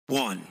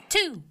1,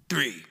 2,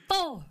 3,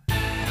 4.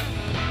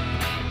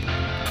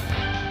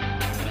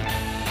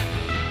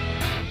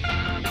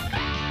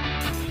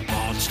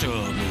 Monster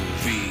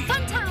movie.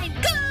 Fun time,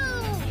 go!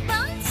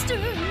 Monster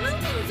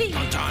movie.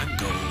 Fun time,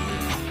 go.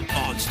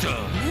 Monster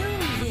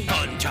Movie.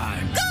 Fun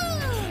time. Go!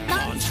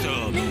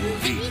 Monster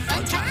movie.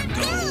 Fun time,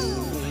 go.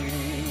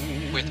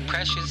 With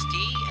Precious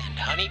D and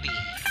Honeybee.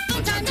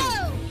 Fun time,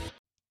 go!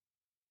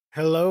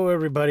 Hello,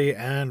 everybody,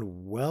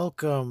 and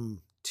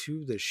welcome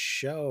to the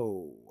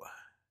show.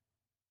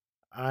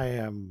 I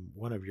am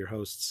one of your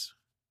hosts,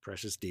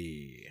 Precious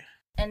D.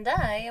 And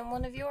I am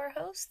one of your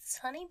hosts,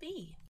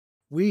 Honeybee.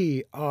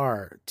 We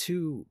are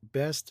two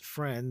best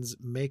friends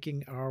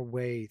making our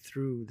way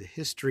through the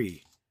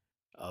history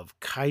of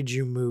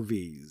kaiju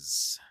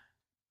movies.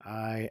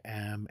 I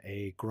am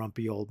a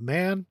grumpy old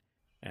man,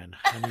 and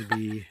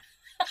Honeybee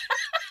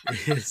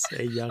is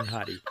a young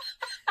hottie.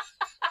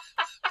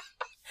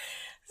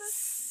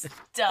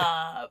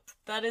 Stop.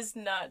 That is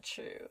not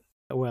true.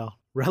 Well,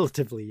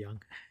 relatively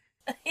young.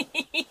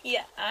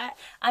 Yeah,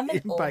 I'm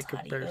an old By hottie,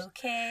 comparison.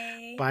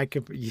 okay?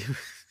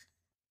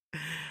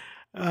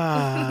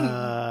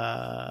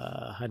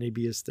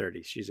 Honeybee is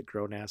 30. She's a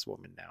grown-ass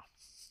woman now.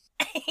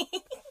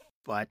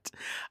 But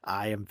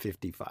I am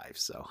 55,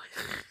 so.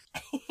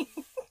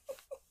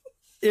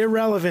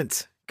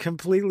 Irrelevant.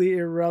 Completely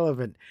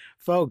irrelevant.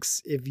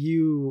 Folks, if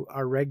you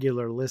are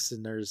regular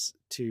listeners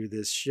to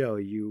this show,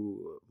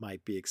 you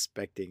might be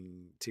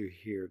expecting to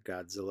hear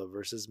Godzilla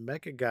versus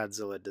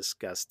Mechagodzilla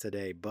discussed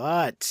today,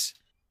 but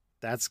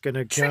that's going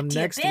to come Tricked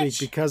you, next week bitch.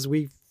 because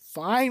we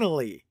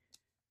finally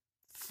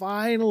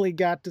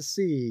got to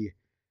see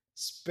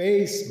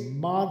Space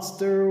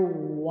Monster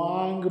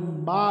Wangmagwi.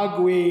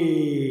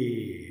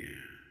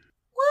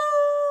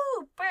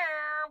 Woo!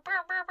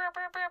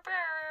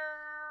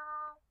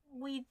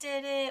 We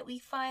did it. We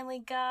finally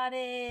got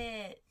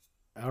it.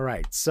 All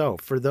right, so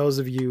for those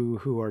of you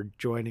who are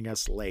joining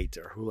us late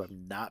or who have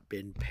not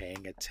been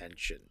paying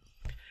attention,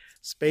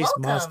 Space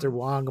Welcome. Monster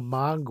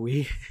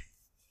Wangmagwi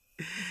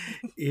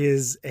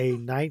is a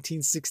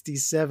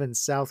 1967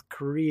 South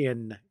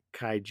Korean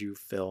kaiju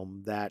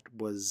film that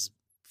was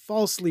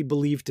falsely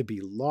believed to be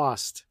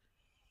lost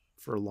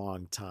for a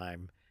long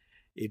time.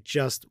 It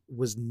just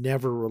was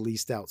never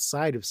released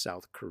outside of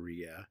South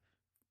Korea.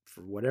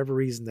 For whatever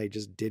reason, they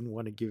just didn't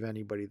want to give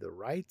anybody the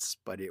rights,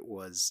 but it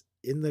was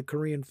in the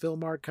Korean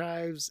film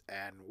archives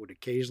and would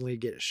occasionally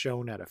get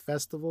shown at a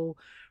festival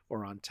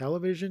or on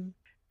television.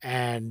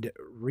 And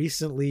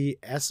recently,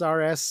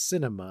 SRS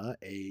Cinema,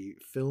 a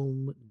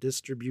film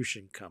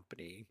distribution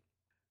company,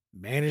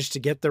 managed to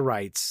get the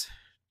rights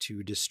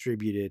to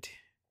distribute it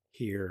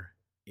here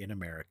in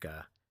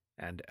America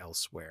and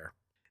elsewhere.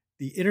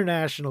 The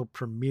international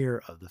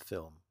premiere of the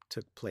film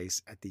took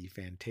place at the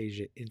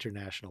Fantasia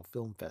International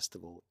Film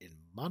Festival in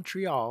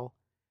Montreal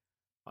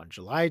on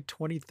July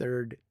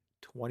 23rd,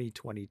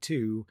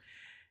 2022,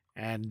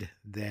 and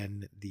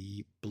then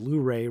the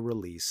Blu-ray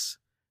release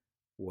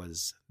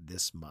was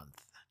this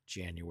month,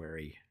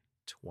 January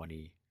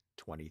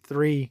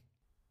 2023.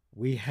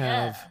 We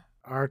have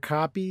our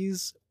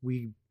copies.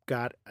 We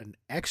got an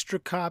extra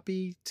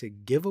copy to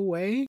give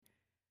away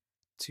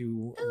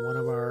to one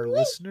of our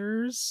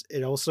listeners.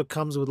 It also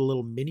comes with a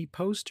little mini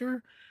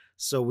poster.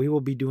 So we will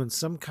be doing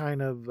some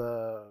kind of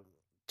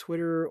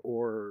Twitter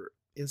or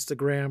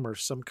Instagram or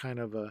some kind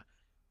of a,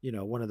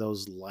 one of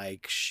those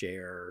like,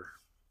 share,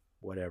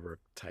 whatever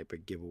type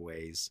of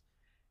giveaways.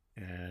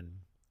 And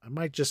I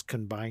might just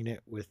combine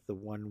it with the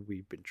one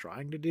we've been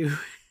trying to do.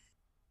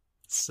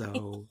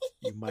 So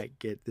you might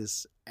get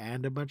this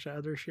and a bunch of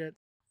other shit.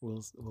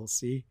 We'll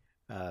see.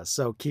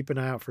 So keep an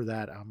eye out for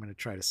that. I'm going to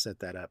try to set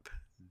that up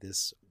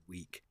this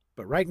week.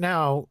 But right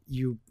now,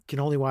 you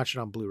can only watch it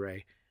on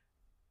Blu-ray.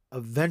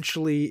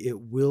 Eventually,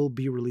 it will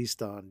be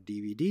released on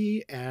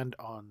DVD and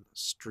on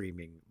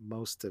streaming.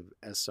 Most of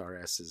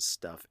SRS's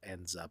stuff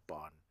ends up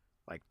on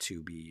like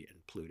Tubi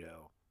and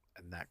Pluto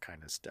and that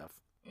kind of stuff.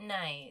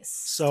 Nice.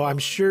 So I'm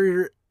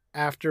sure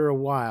after a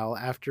while,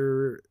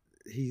 after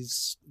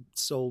he's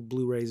sold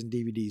Blu-rays and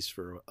DVDs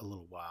for a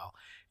little while,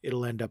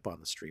 it'll end up on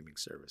the streaming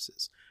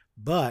services.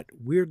 But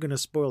we're going to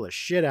spoil the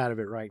shit out of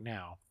it right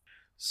now.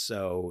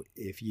 So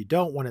if you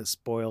don't want it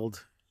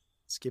spoiled,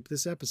 skip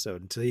this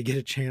episode until you get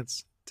a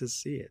chance to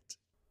see it.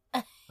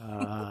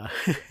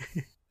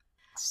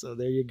 So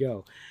there you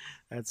go.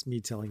 That's me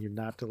telling you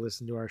not to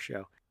listen to our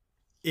show.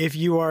 If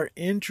you are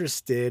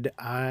interested,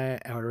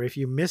 or if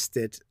you missed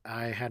it,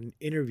 I had an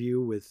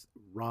interview with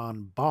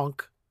Ron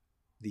Bonk,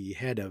 the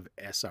head of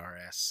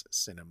SRS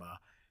Cinema,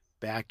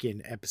 back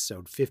in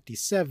episode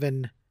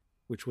 57,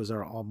 which was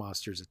our All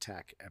Monsters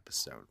Attack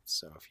episode.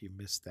 So if you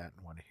missed that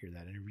and want to hear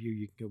that interview,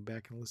 you can go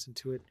back and listen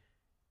to it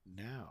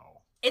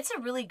now. It's a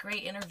really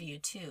great interview,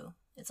 too.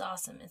 It's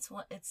awesome. It's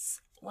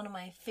one of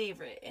my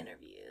favorite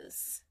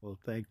interviews. Well,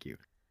 thank you.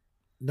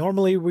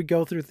 Normally we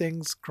go through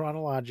things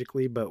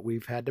chronologically, but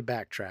we've had to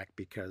backtrack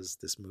because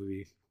this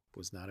movie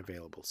was not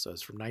available. So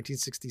it's from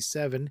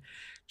 1967.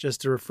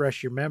 Just to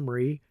refresh your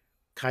memory,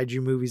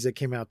 kaiju movies that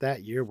came out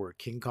that year were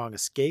King Kong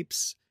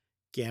Escapes,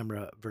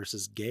 Gamera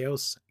vs.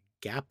 Geos,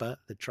 Gappa,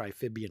 the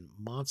Triphibian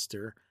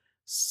monster,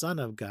 son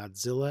of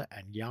Godzilla,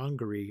 and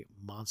Yongari,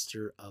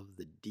 monster of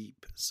the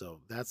deep.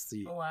 So that's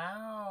the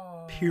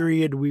Wow.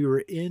 period we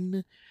were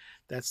in.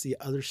 That's the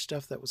other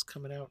stuff that was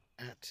coming out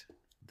at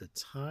the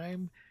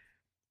time.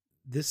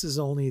 This is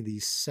only the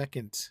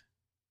second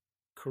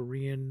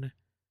Korean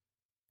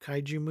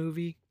kaiju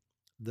movie.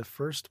 The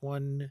first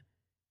one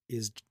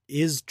is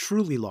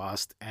truly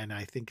lost, and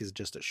I think is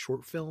just a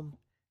short film.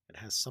 It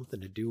has something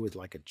to do with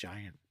like a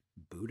giant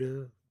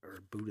Buddha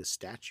or Buddha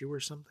statue or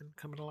something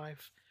coming to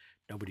life.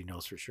 Nobody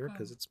knows for sure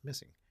because it's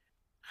missing.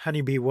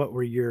 Honeybee, what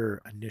were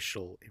your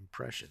initial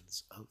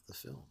impressions of the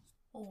film?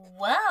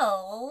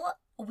 Well,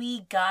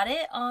 we got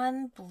it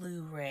on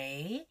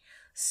Blu-ray,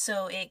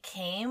 so it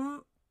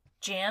came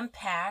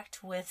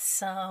jam-packed with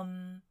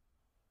some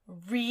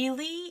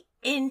really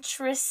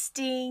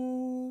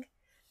interesting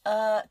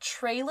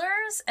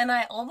trailers, and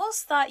I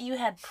almost thought you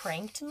had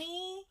pranked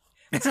me.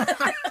 because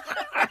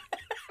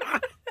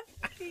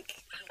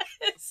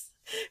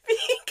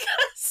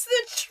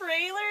the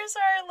trailers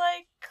are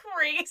like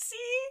crazy.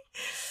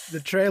 The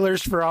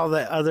trailers for all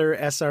the other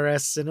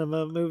SRS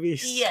cinema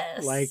movies?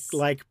 Yes.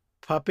 Like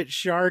Puppet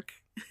Shark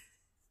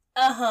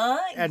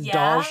and yeah.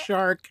 Doll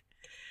Shark.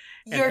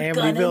 You're and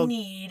gonna Amityville,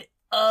 need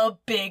a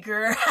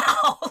bigger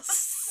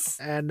house.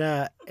 and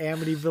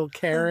Amityville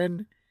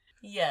Karen.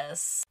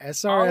 Yes.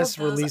 SRS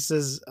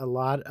releases a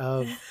lot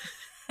of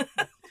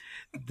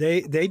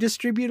they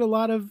distribute a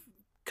lot of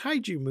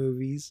kaiju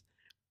movies,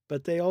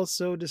 but they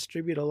also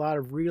distribute a lot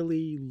of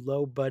really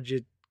low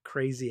budget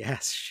crazy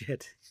ass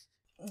shit.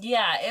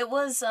 Yeah, it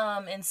was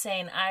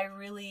insane. I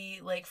really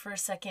like for a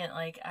second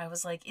I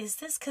was like, is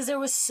this cuz there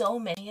was so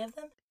many of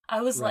them? I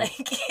was Right.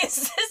 like, is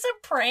this a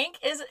prank?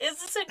 Is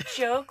this a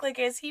joke? Like,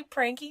 is he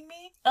pranking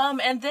me?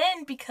 And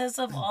then because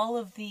of all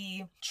of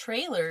the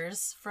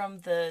trailers from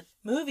the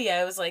movie,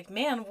 I was like,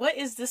 man, what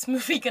is this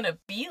movie gonna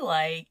be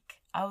like?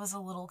 I was a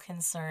little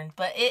concerned,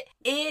 but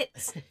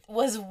it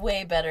was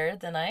way better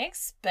than I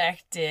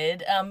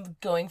expected.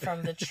 Going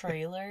from the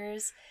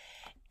trailers,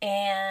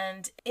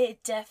 and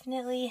it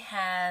definitely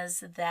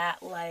has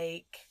that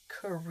like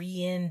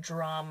Korean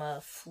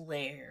drama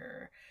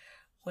flair,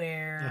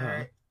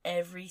 where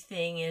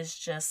everything is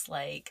just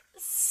like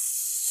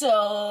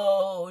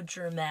so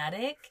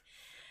dramatic.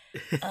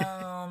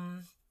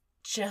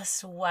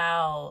 Just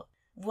wow.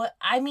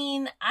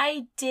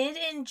 I did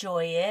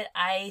enjoy it.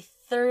 I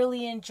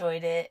thoroughly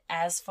enjoyed it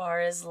as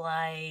far as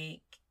like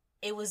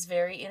it was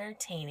very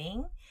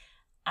entertaining.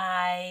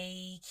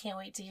 I can't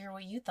wait to hear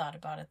what you thought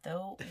about it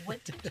though.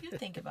 What did you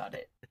think about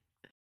it?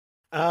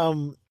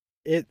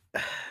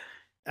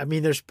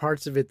 There's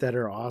parts of it that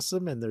are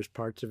awesome, and there's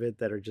parts of it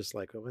that are just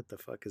like, oh, what the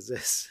fuck is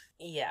this?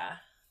 Yeah,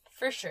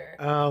 for sure.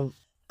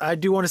 I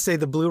do want to say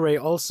the Blu-ray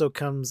also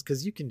comes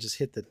because you can just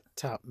hit the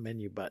top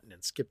menu button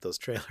and skip those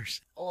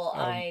trailers. Well,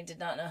 I did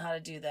not know how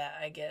to do that,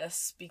 I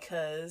guess,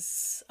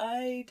 because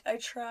I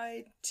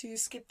tried to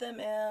skip them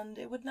and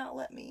it would not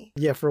let me.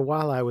 Yeah, for a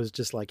while I was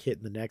just like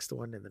hitting the next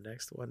one and the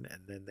next one,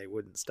 and then they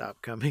wouldn't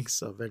stop coming.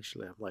 So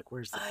eventually I'm like,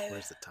 where's the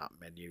top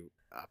menu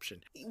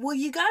option? Well,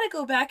 you got to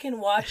go back and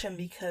watch them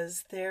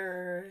because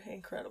they're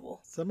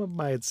incredible. Some of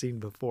them I had seen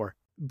before.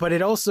 But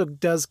it also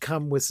does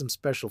come with some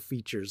special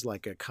features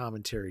like a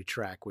commentary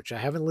track, which I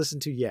haven't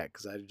listened to yet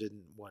because I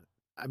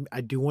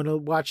do want to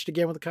watch it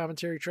again with a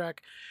commentary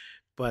track,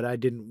 but I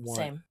didn't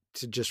want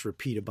to just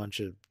repeat a bunch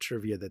of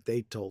trivia that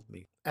they told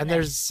me. And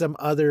there's some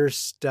other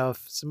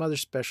stuff, some other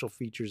special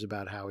features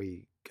about how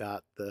he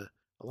got a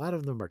lot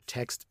of them are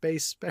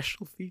text-based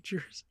special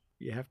features.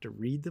 You have to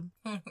read them,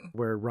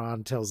 where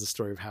Ron tells the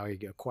story of how he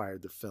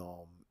acquired the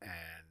film and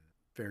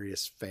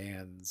various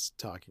fans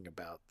talking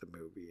about the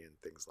movie and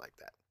things like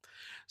that.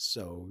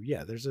 So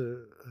yeah, there's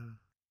a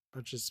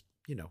bunch of,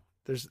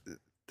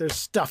 there's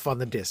stuff on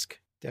the disc.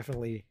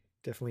 Definitely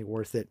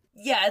worth it.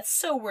 Yeah, it's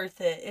so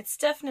worth it. It's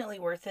definitely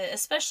worth it,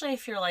 especially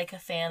if you're like a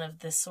fan of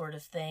this sort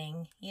of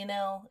thing.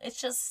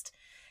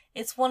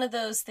 It's one of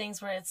those things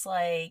where it's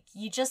like,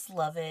 you just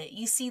love it.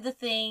 You see the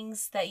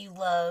things that you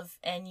love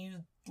and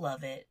you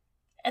love it.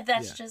 And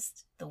that's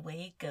just the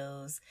way it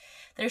goes.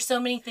 There's so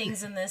many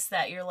things in this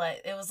that you're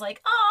like, it was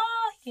like,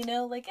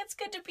 like it's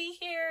good to be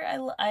here.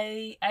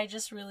 I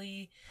just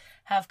really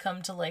have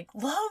come to like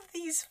love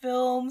these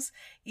films,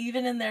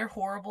 even in their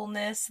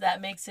horribleness. That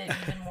makes it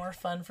even more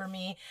fun for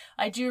me.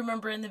 I do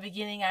remember in the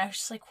beginning, I was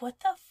just like, what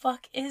the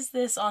fuck is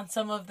this on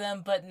some of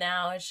them? But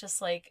now it's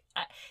just like,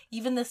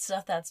 even the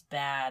stuff that's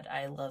bad,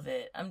 I love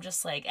it. I'm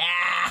just like,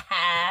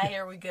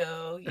 here we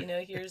go.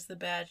 Here's the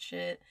bad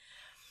shit.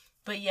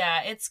 But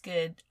yeah, it's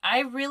good.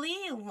 I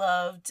really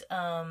loved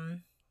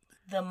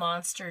the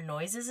monster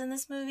noises in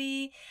this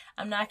movie.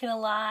 I'm not gonna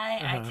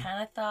lie. I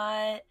kind of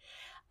thought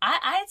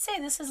I'd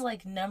say this is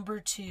like number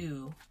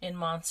 2 in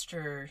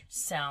monster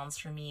sounds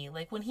for me.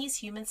 Like when he's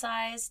human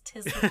sized,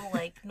 his little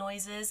like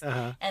noises,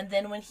 and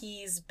then when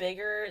he's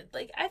bigger,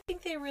 like I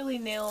think they really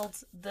nailed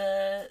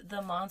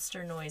the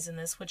monster noise in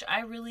this, which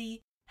I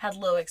really had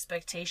low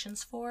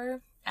expectations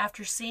for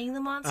after seeing the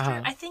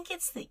monster. I think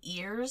it's the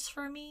ears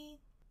for me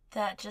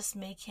that just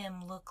make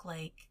him look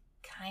like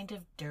kind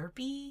of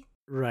derpy.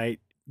 Right.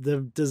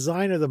 The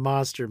design of the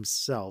monster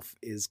himself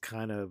is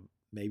kind of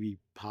maybe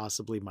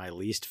possibly my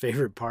least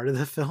favorite part of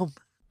the film.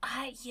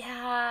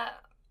 Yeah.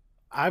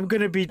 I'm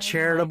going to be Maybe mine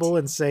charitable too.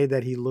 and say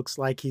that he looks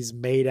like he's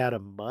made out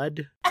of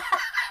mud.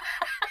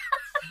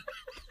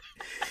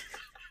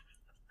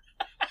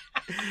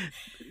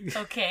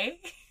 Okay.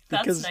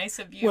 That's Because- nice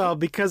of you. Well,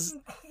 because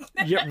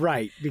yeah,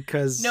 right,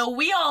 because No,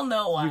 we all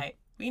know why.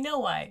 We know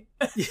why.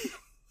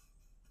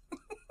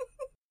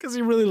 because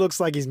he really looks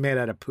like he's made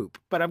out of poop.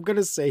 But I'm going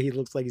to say he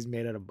looks like he's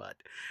made out of mud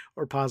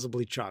or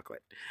possibly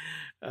chocolate.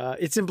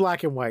 It's in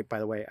black and white, by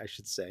the way, I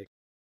should say.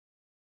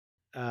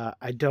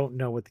 I don't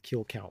know what the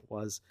kill count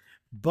was,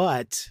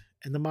 but,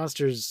 and the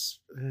monsters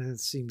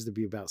seems to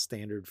be about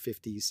standard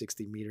 50,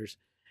 60 meters.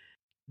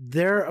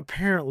 There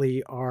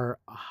apparently are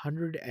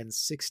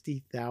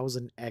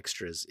 160,000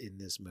 extras in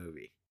this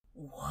movie,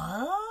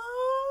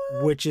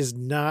 What? which is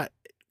not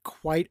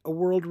quite a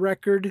world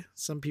record.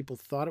 Some people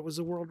thought it was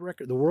a world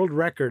record. The world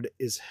record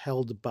is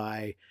held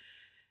by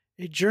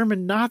a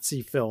German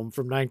Nazi film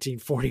from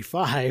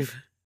 1945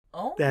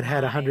 Oh that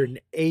had my.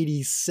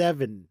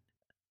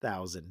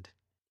 187,000.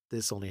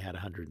 This only had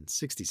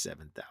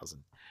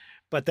 167,000.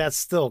 But that's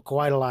still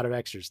quite a lot of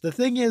extras. The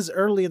thing is,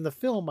 early in the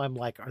film, I'm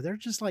like, are there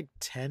just like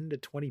 10 to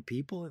 20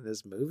 people in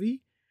this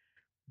movie?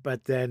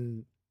 But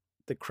then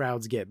the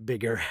crowds get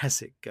bigger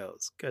as it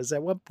goes. Because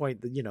at one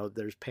point,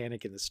 there's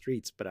panic in the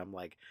streets, but I'm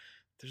like,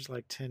 there's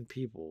like 10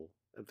 people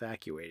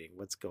evacuating.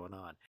 What's going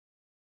on?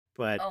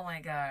 But Oh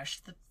my gosh.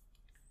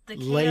 The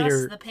chaos,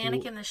 later- the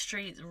panic in the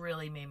streets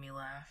really made me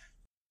laugh.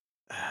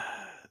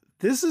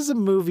 this is a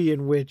movie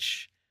in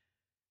which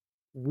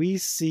we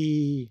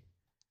see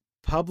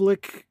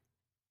public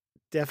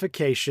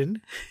defecation.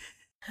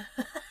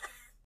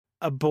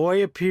 A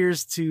boy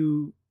appears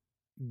to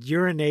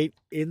urinate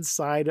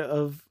inside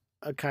of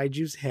a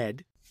kaiju's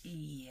head,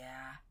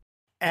 Yeah.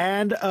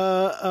 and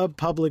a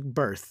public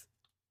birth.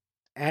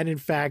 And in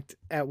fact,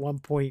 at one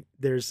point,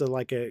 there's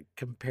a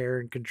compare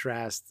and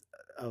contrast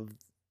of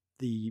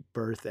the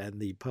birth and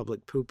the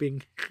public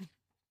pooping.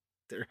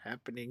 They're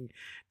happening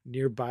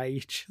nearby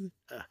each.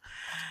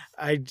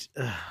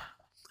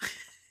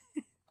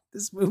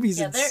 This movie's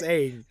Yeah, they're-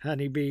 insane,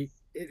 honeybee.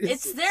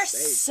 There's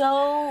insane.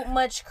 so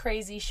much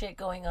crazy shit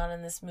going on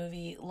in this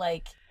movie.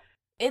 Like,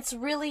 it's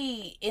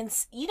really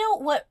you know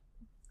what?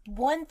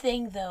 One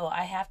thing though,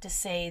 I have to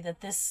say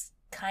that this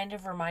kind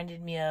of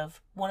reminded me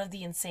of one of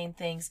the insane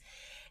things.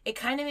 It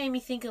kind of made me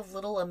think of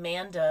little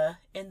Amanda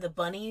in the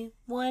bunny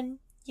one,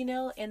 in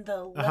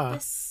the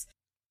Lepus.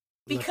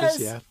 Because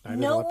Lepus, yeah. I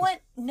know no Lepus.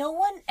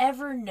 one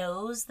ever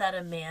knows that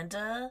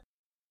Amanda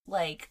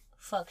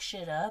fucks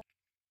shit up.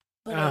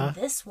 But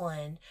in this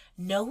one,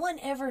 no one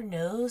ever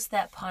knows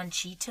that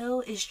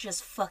Panchito is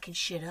just fucking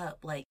shit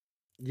up.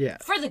 Yeah.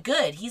 For the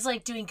good. He's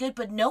doing good,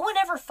 but no one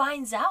ever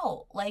finds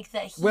out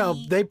that he. Well,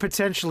 they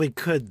potentially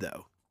could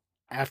though,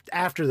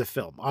 after the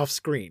film, off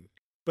screen.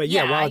 But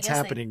Yeah, while I it's guess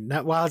happening,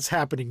 while it's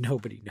happening,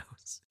 nobody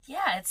knows.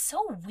 Yeah, it's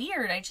so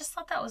weird. I just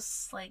thought that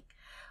was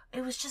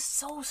it was just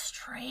so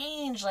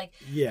strange.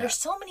 Yeah. There's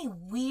so many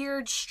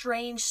weird,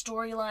 strange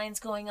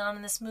storylines going on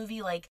in this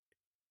movie.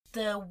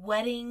 The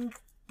wedding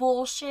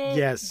bullshit.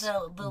 Yes.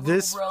 The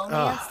This- little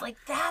romance.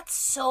 That's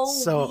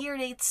So- weird.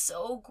 It's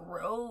so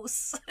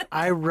gross.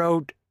 I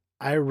wrote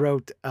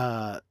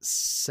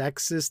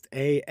sexist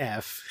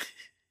AF.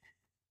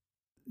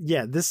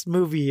 Yeah, this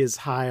movie is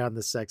high on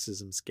the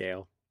sexism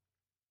scale.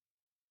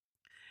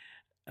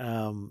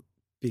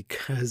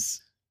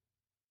 Because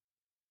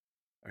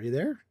are you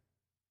there?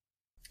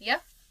 Yeah.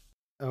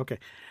 Okay.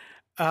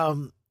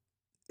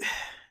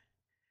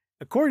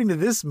 According to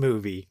this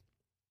movie,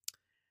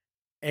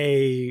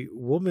 a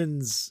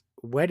woman's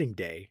wedding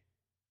day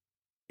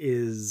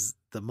is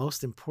the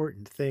most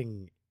important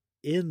thing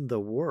in the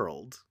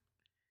world.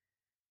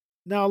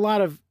 Now, a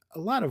lot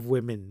of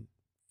women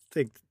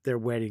think their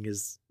wedding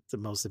is the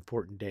most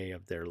important day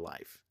of their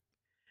life.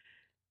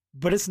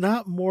 But it's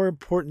not more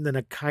important than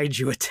a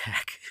kaiju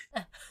attack.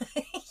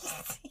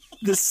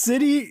 The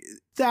city,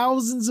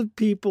 thousands of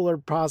people are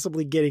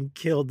possibly getting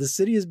killed. The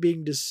city is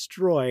being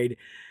destroyed.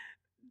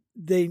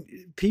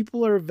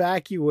 People are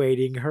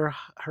evacuating. Her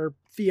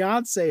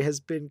fiance has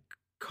been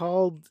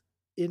called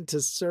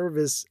into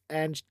service,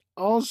 and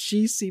all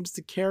she seems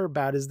to care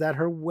about is that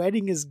her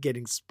wedding is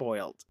getting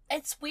spoiled.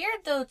 It's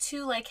weird though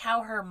too,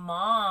 how her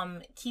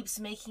mom keeps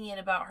making it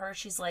about her.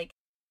 She's like,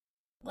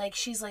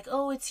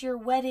 oh, it's your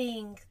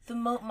wedding,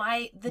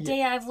 the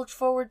day I've looked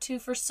forward to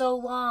for so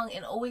long,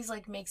 and always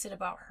makes it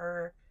about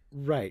her.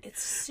 Right.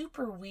 It's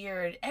super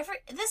weird.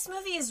 This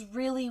movie is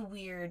really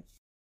weird.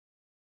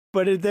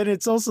 But then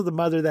it's also the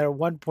mother that at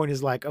one point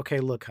is like, okay,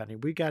 look, honey,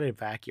 we got to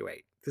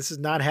evacuate. This is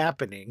not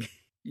happening.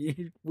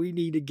 We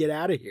need to get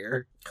out of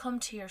here. Come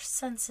to your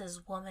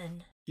senses,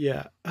 woman.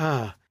 Yeah.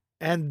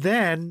 And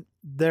then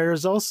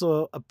there's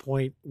also a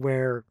point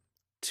where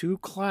two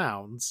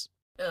clowns.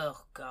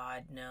 Oh,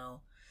 God,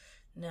 no.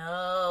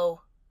 No.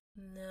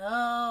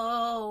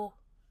 No.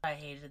 I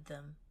hated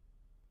them.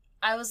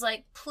 I was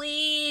like,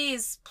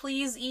 please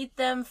eat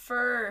them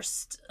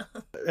first.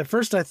 At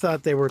first I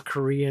thought they were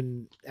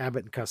Korean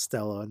Abbott and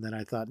Costello, and then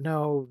I thought,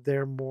 no,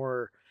 they're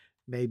more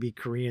maybe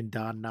Korean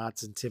Don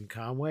Knotts and Tim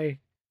Conway,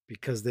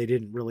 because they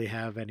didn't really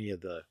have any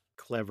of the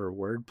clever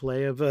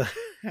wordplay of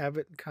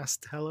Abbott and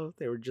Costello.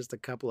 They were just a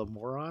couple of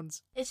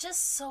morons. It's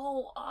just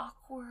so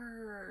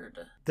awkward.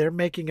 They're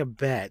making a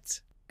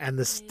bet, and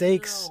the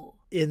stakes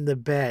in the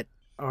bet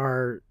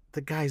are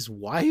the guy's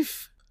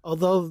wife.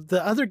 Although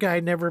the other guy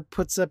never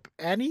puts up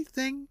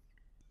anything.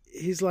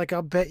 He's like,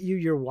 I'll bet you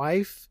your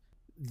wife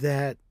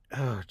that,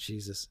 oh,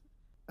 Jesus.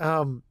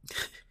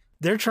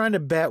 They're trying to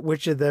bet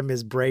which of them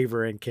is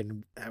braver and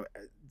can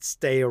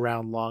stay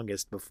around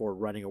longest before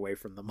running away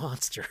from the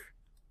monster,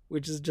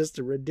 which is just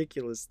a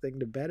ridiculous thing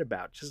to bet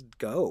about. Just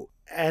go.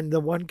 And the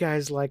one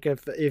guy's like,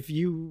 if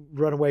you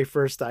run away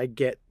first, I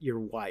get your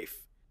wife.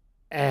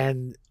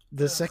 And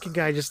the second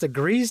guy just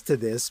agrees to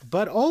this,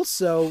 but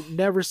also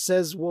never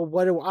says, well,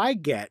 what do I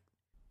get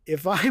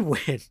if I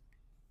win?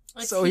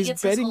 So he he's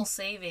gets betting his whole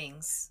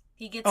savings.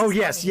 He gets Oh, his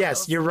yes, money.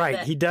 yes, you're right.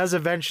 Bet. He does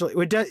eventually.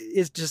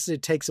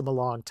 It takes him a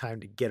long time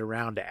to get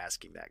around to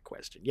asking that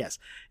question. Yes,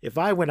 if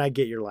I win, I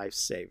get your life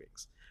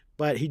savings.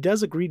 But he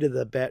does agree to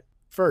the bet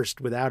first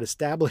without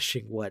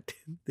establishing what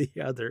the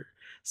other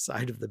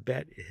side of the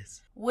bet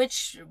is.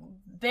 Which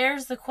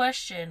bears the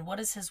question, what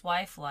is his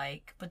wife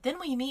like? But then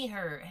we meet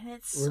her, and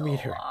it's so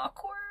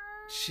awkward.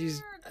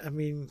 She's,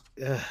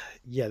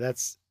 yeah,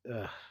 that's,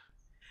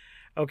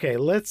 okay,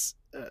 let's,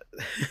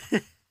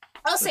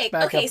 I'll say,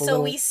 okay, so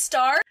we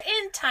start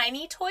in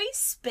Tiny Toy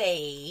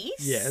Space.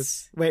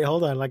 Yes. Wait,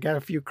 hold on. I got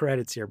a few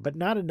credits here, but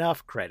not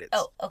enough credits.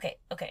 Oh, okay.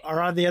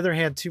 Or on the other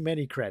hand, too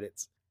many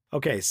credits.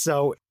 Okay,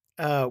 so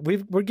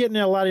we're getting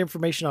a lot of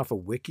information off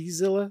of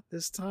Wikizilla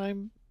this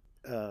time.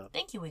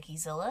 Thank you,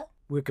 Wikizilla.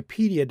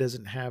 Wikipedia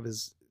doesn't have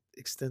as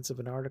extensive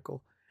an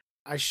article.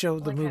 I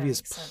showed the movie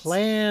is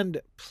planned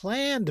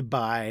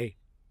by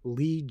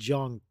Lee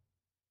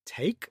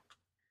Jong-taek.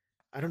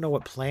 I don't know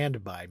what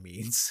planned by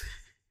means.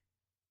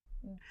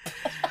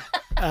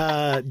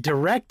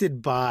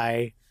 Directed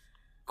by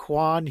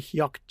Kwon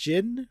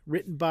Hyuk-jin,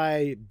 written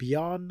by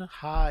Byun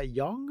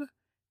Ha-young,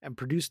 and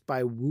produced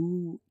by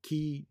Woo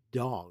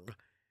Ki-dong.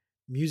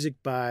 Music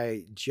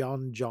by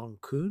Jeon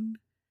Jong-kun.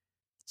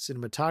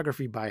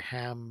 Cinematography by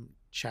Ham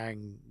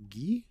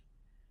Chang-gi.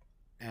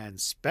 And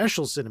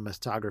special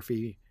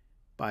cinematography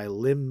by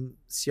Lim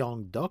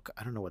Seong-duk.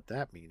 I don't know what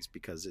that means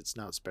because it's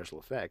not special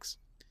effects.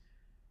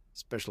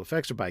 Special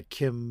effects are by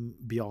Kim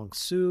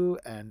Byung-soo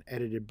and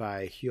edited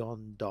by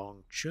Hyun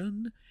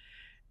Dong-chun.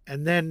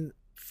 And then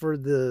for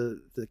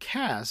the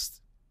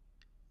cast,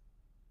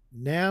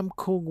 Nam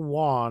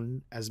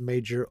Kung-won as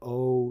Major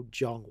Oh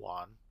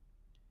Jung-won,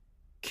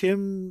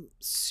 Kim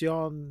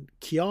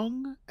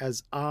Seon-kyung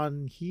as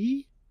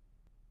An-hee,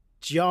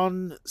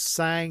 Jeon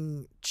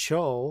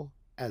Sang-chul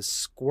as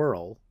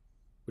Squirrel,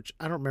 which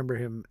I don't remember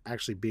him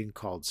actually being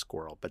called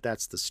Squirrel, but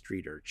that's the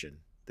street urchin,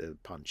 the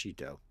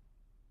Panchito.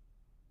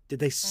 Did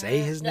they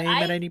say his name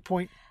at any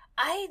point?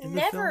 I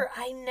never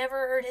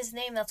heard his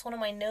name. That's one of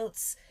my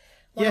notes.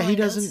 He doesn't.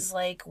 Notes is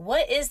like,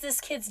 what is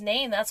this kid's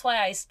name? That's why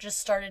I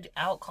just started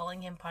out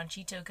calling him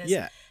Panchito, because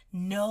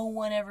no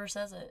one ever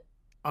says it.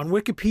 On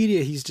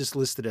Wikipedia, he's just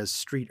listed as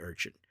street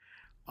urchin.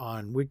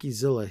 On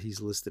Wikizilla,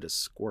 he's listed as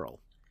Squirrel.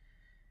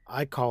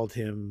 I called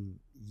him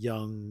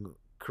young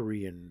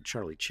Korean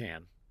Charlie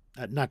Chan.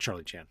 Not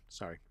Charlie Chan,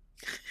 sorry.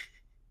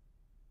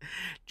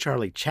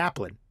 Charlie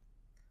Chaplin.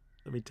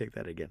 Let me take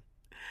that again.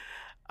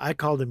 I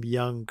called him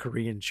young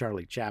Korean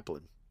Charlie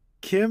Chaplin.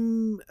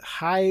 Kim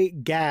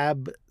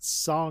Hae-gab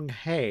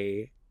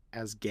Song-hae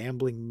as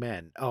Gambling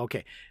Men. Oh,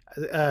 okay.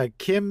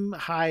 Kim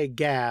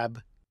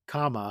Hae-gab,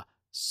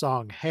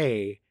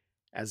 Song-hae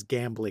as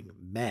Gambling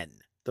Men.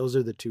 Those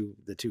are the two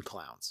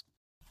clowns.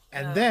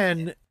 And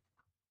then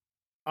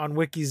on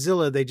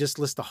Wikizilla, they just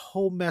list a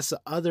whole mess of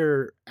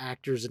other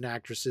actors and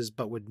actresses,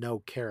 but with no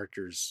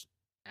characters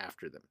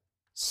after them.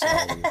 So,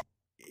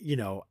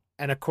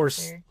 and of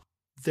course,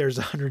 there's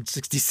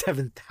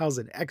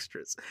 167,000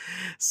 extras.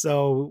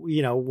 So,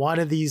 one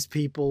of these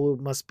people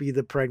must be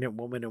the pregnant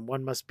woman, and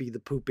one must be the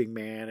pooping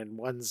man, and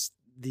one's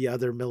the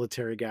other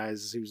military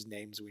guys whose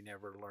names we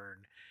never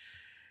learn.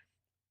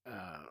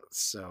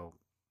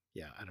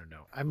 I don't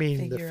know. I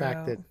mean, the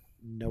fact that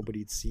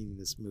nobody'd seen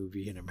this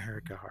movie in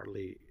America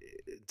hardly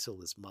until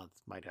this month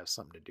might have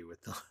something to do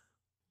with the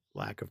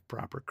lack of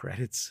proper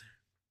credits.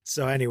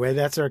 So anyway,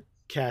 that's our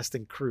cast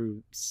and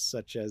crew,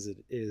 such as it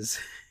is.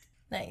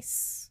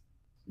 Nice.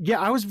 Yeah,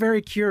 I was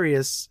very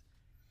curious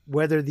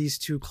whether these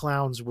two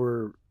clowns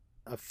were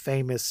a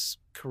famous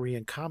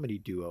Korean comedy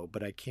duo,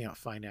 but I can't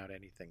find out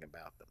anything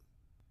about them.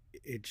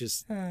 It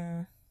just,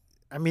 I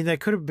mean, they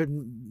could have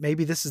been,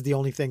 maybe this is the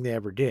only thing they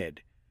ever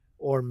did.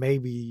 Or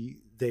maybe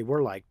they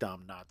were like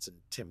Don Knotts and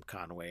Tim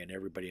Conway, and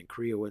everybody in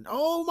Korea went,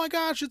 oh my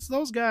gosh, it's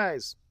those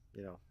guys.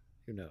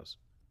 Who knows?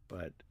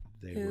 But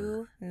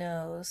who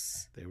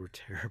knows? They were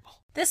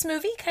terrible. This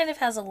movie kind of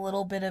has a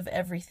little bit of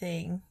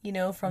everything,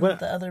 from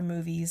the other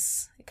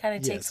movies. It kind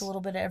of takes a little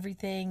bit of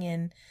everything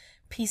and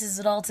pieces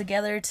it all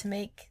together to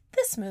make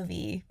this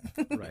movie.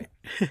 Right.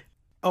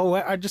 Oh,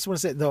 I just want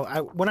to say, though,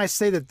 when I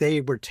say that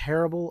they were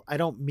terrible, I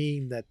don't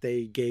mean that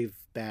they gave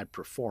bad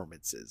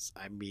performances.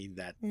 I mean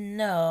that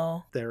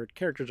No. their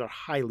characters are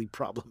highly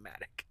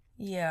problematic.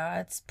 Yeah,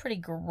 it's pretty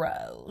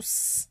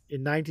gross.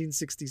 In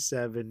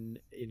 1967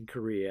 in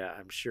Korea,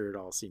 I'm sure it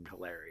all seemed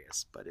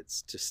hilarious, but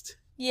it's just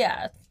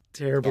Yeah.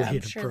 terribly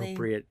I'm sure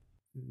inappropriate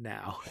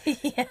now.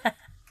 Yeah.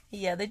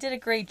 Yeah, they did a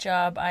great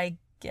job, I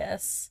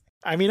guess.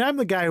 I mean, I'm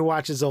the guy who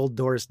watches old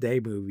Doris Day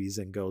movies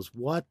and goes,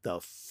 what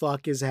the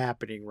fuck is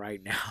happening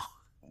right now?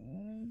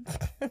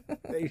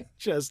 They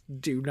just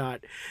do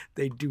not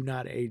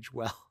age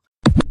well.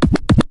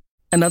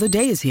 Another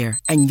day is here,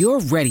 and you're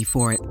ready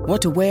for it.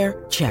 What to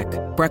wear? Check.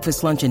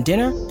 Breakfast, lunch, and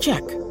dinner?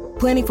 Check.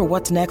 Planning for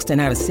what's next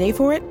and how to save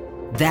for it?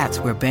 That's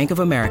where Bank of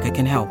America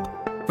can help.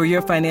 For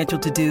your financial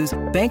to-dos,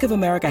 Bank of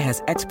America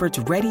has experts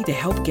ready to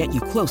help get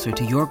you closer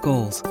to your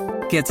goals.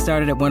 Get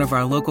started at one of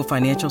our local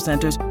financial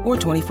centers or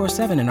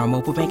 24/7 in our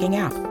mobile banking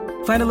app.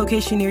 Find a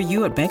location near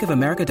you at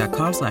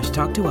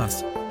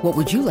bankofamerica.com/talktous. What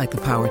would you like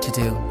the power to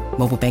do?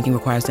 Mobile banking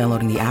requires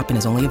downloading the app and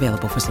is only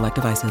available for select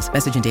devices.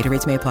 Message and data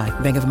rates may apply.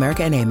 Bank of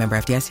America N.A., member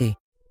FDIC.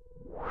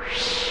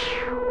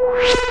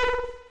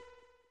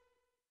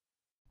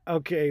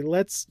 Okay,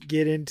 let's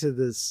get into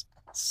this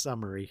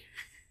summary.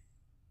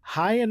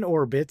 High in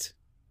orbit,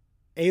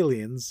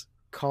 aliens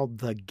called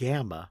the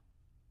Gamma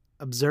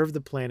observe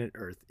the planet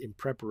Earth in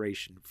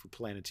preparation for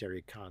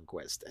planetary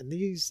conquest. And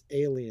these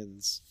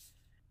aliens,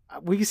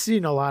 we've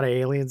seen a lot of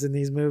aliens in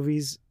these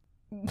movies.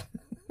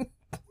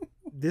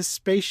 This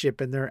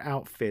spaceship and their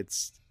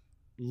outfits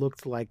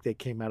looked like they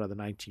came out of the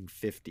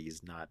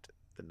 1950s, not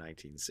the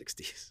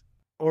 1960s.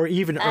 Or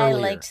even earlier. I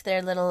liked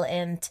their little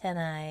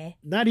antennae.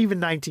 Not even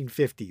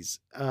 1950s,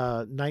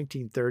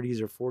 1930s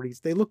or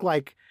 40s. They look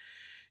like,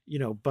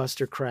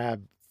 Buster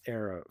Crabbe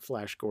era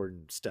Flash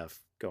Gordon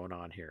stuff going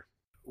on here.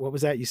 What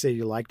was that? You say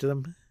you liked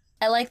them?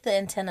 I like the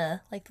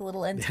antenna, like the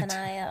little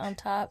antennae on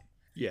top.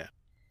 Yeah.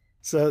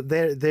 So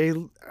they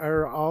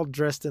are all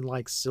dressed in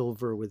like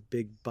silver with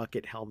big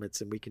bucket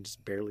helmets, and we can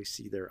just barely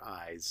see their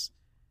eyes.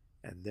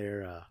 And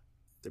they're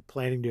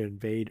planning to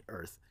invade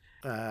Earth.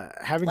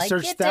 Having Like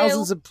searched you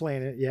thousands do. of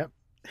planets, yep.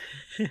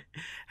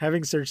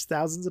 Having searched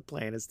thousands of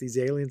planets, these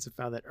aliens have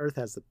found that Earth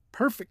has the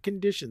perfect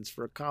conditions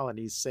for a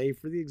colony, save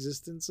for the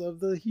existence of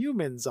the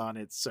humans on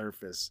its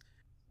surface.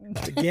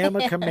 The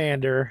Gamma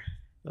Commander,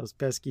 those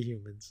pesky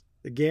humans,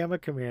 the Gamma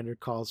Commander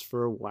calls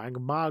for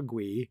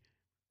Wangmagwi,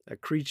 a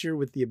creature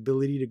with the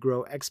ability to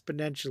grow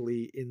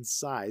exponentially in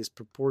size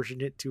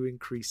proportionate to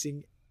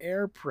increasing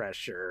air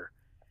pressure.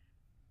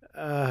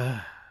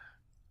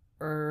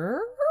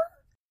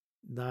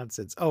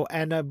 Nonsense. Oh,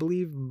 and I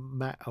believe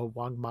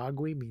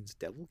Wangmagwi means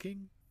Devil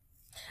King.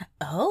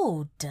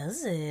 Oh,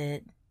 does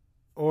it?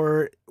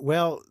 Or,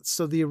 well,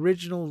 so the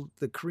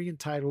Korean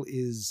title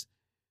is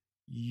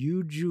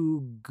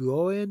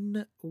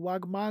Yujugoen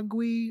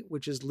Wangmagwi,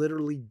 which is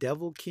literally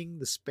Devil King,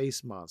 the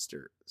space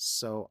monster.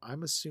 So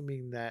I'm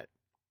assuming that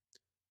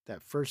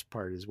first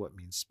part is what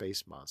means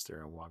space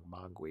monster, and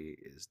Wangmagwi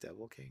is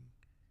Devil King.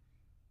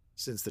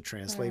 Since the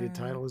translated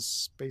title is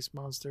Space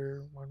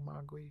Monster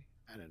Wangmagwi.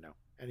 I don't know.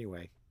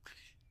 Anyway,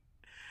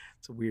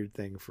 it's a weird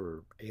thing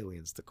for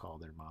aliens to call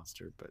their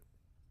monster, but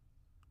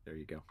there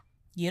you go.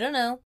 You don't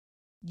know.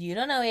 You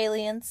don't know,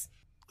 aliens.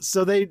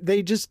 So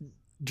they just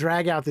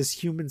drag out this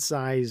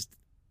human-sized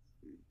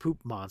poop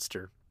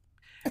monster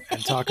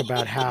and talk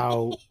about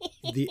how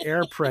the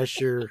air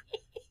pressure,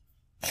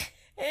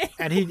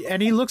 and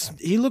he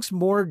looks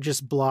more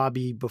just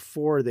blobby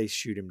before they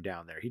shoot him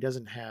down there. He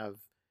doesn't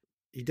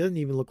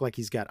even look like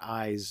he's got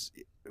eyes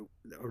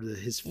or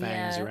his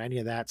fangs or any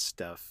of that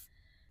stuff.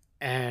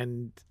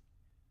 And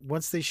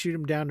once they shoot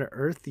him down to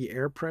Earth, the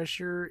air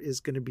pressure is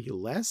going to be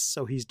less,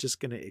 so he's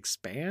just going to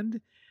expand.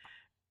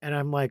 And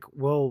I'm like,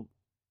 well,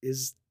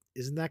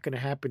 isn't that going to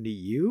happen to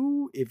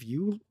you if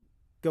you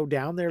go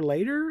down there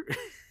later?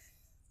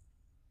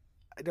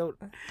 I don't.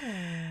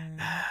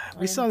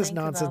 We saw this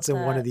nonsense in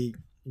one of the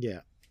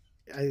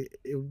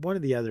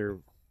other.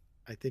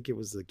 I think it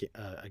was a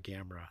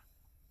Gamera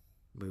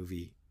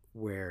movie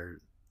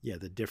where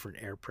the different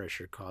air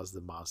pressure caused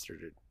the monster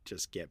to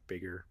just get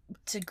bigger,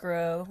 to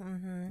grow.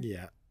 Mm-hmm.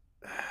 Yeah.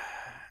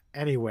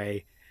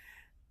 Anyway,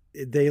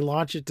 they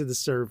launch it to the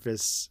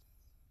surface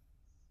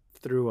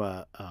through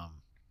a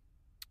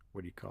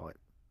what do you call it?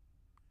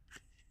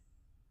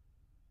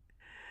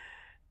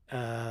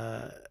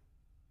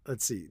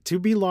 Let's see. To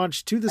be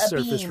launched to the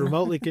surface, beam.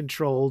 remotely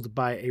controlled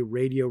by a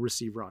radio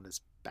receiver on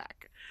his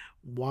back.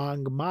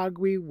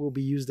 Wangmagwi will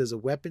be used as a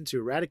weapon to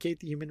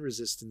eradicate the human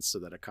resistance so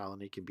that a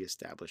colony can be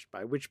established,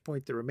 by which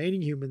point the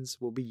remaining humans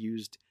will be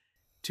used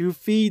to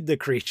feed the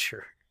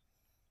creature.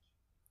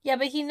 Yeah,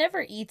 but he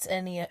never eats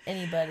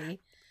anybody.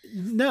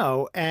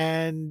 No,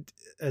 and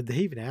they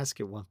even ask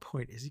at one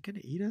point, is he going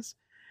to eat us?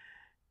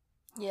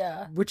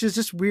 Yeah. Which is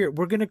just weird.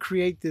 We're going to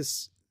create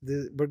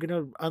we're going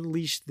to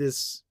unleash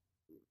this,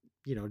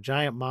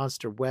 giant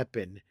monster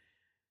weapon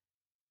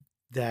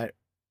that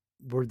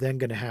we're then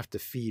going to have to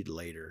feed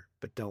later.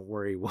 But don't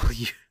worry,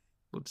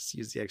 We'll just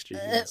use the extra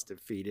humans to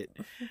feed it.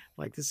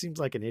 Like, this seems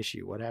like an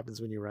issue. What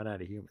happens when you run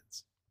out of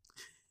humans?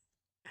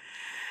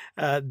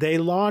 They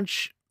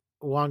launch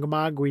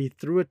Wangmagwi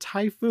through a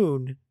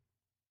typhoon,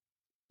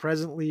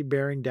 presently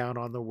bearing down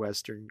on the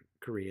western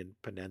Korean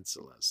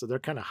peninsula. So they're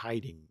kind of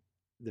hiding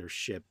their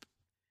ship.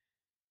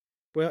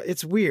 Well,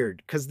 it's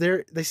weird because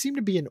they seem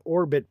to be in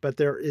orbit, but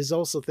there is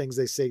also things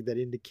they say that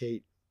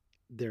indicate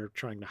they're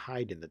trying to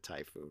hide in the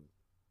typhoon.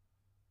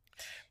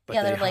 But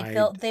yeah, they're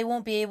like they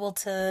won't be able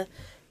to.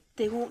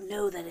 They won't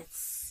know that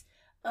it's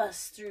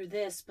us through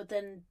this, but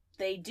then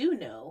they do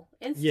know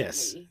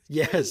instantly.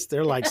 Yes.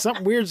 They're like,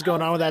 something weird's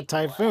going on with that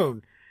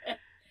typhoon.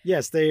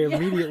 Yes, they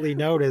immediately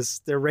notice.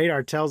 Their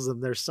radar tells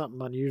them there's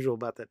something unusual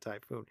about that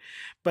typhoon.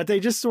 But they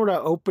just sort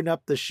of open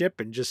up the ship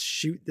and just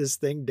shoot this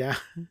thing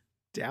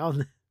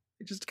down.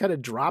 They just kind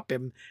of drop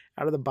him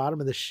out of the bottom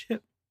of the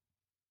ship.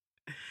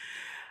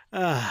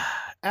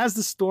 As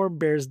the storm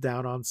bears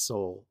down on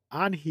Seoul,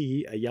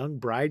 An-hee, a young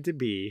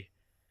bride-to-be,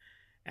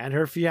 and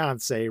her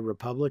fiancé,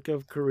 Republic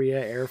of Korea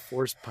Air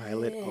Force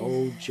pilot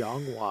Oh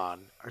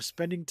Jong-won, are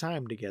spending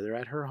time together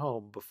at her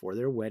home before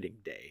their wedding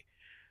day.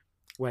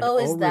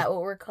 Is that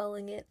what we're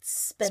calling it?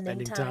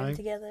 Spending time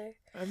together?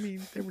 I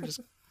mean,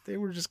 they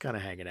were just kind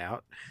of hanging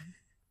out.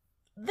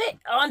 They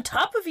on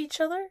top of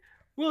each other?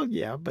 Well,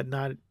 yeah, but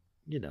not,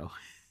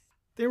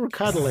 they were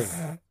cuddling.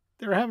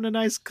 They were having a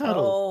nice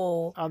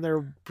cuddle on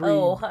their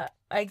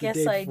I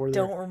guess I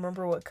don't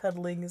remember what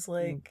cuddling is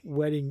like.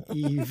 Wedding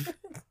eve.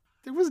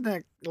 There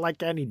wasn't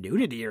like any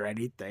nudity or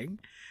anything.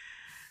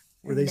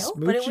 Were they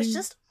smooching? But it was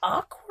just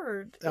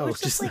awkward. It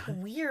was just like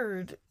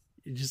weird.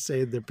 You just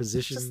say their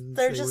positions.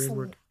 They're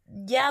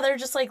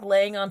just like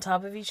laying on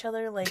top of each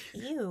other. Like,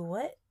 ew,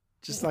 what?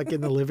 Just like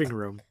in the living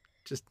room.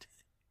 Just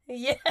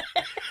yeah.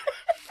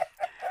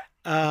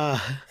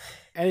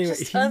 Anyway,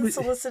 just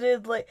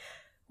unsolicited, like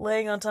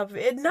laying on top of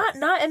it.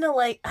 Not in a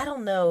like, I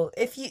don't know.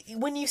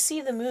 When you see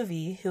the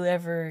movie,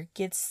 whoever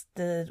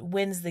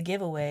wins the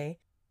giveaway,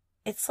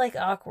 it's like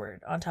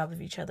awkward on top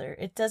of each other.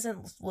 It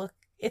doesn't look.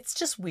 It's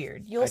just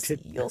weird. You'll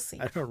see.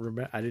 I don't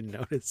remember. I didn't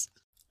notice.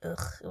 Ugh,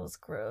 it was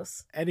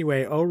gross.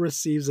 Anyway, O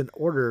receives an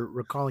order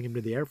recalling him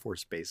to the Air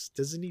Force Base.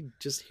 Doesn't he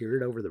just hear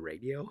it over the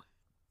radio?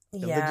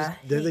 Yeah.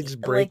 They just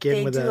break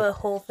in with a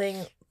whole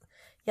thing.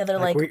 Yeah, they're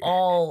like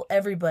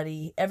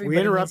everybody. We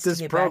interrupt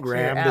this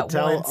program to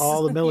tell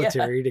all the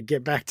military to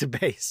get back to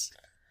base.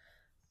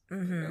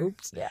 Mm-hmm.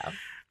 Oops. Yeah.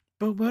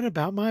 But what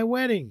about my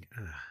wedding?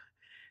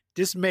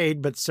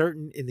 Dismayed but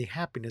certain in the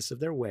happiness of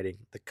their wedding,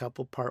 the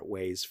couple part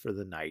ways for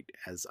the night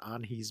as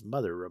An-hee's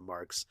mother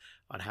remarks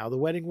on how the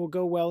wedding will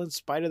go well in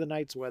spite of the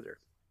night's weather.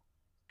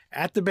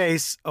 At the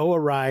base, O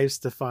arrives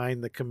to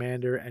find the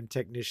commander and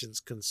technicians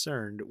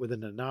concerned with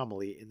an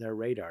anomaly in their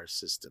radar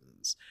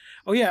systems.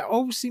 Oh yeah,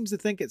 O seems to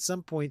think at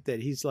some point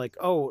that he's like,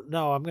 oh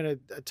no, I'm going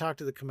to talk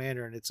to the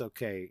commander and it's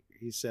okay.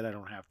 He said I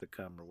don't have to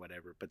come or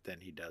whatever, but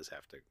then he does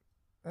have to.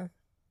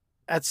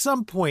 At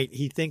some point,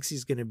 he thinks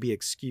he's going to be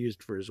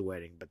excused for his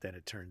wedding, but then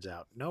it turns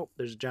out, nope,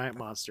 there's a giant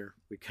monster.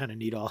 We kind of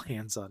need all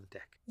hands on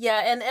deck.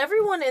 Yeah, and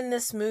everyone in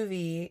this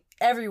movie,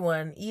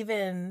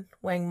 even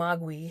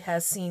Wangmagwi,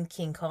 has seen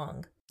King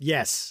Kong.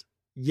 Yes,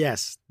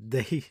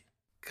 they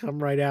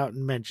come right out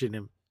and mention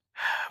him,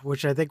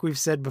 which I think we've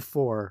said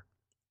before.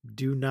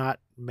 Do not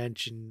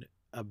mention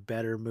a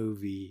better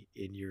movie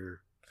in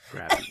your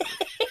crappy movie.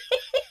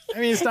 I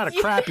mean, it's not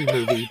a crappy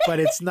movie, but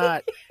it's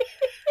not...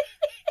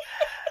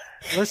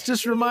 Let's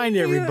just remind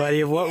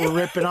everybody of what we're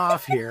ripping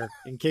off here,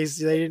 in case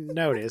they didn't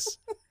notice.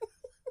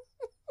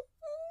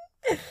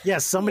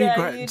 Yes, somebody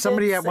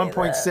at one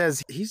point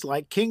says he's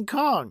like King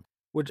Kong,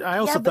 which I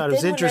also thought it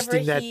was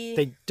interesting that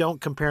they don't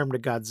compare him to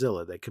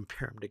Godzilla; they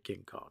compare him to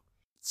King Kong.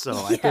 So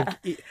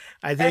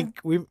I think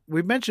we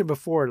mentioned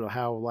before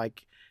how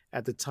like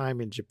at the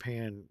time in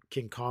Japan,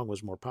 King Kong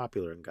was more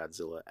popular than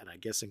Godzilla, and I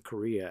guess in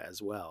Korea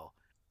as well,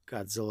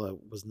 Godzilla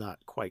was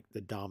not quite the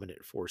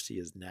dominant force he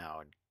is now,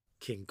 and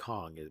King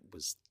Kong, it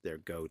was their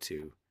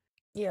go-to.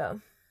 Yeah.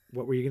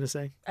 What were you going to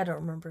say? I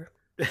don't remember.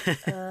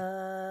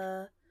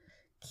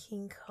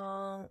 King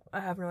Kong, I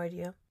have no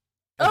idea.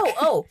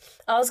 Oh,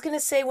 I was going to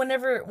say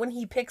when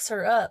he picks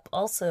her up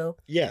also.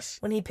 Yes.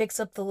 When he picks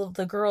up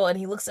the girl and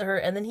he looks at her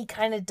and then he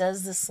kind of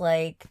does this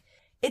like,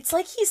 it's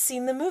like he's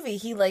seen the movie.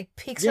 He like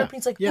picks her up and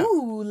he's like,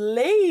 ooh,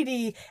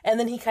 lady. And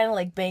then he kind of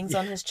like bangs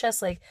on his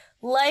chest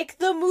like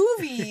the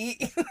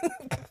movie.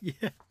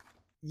 Yeah.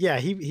 Yeah,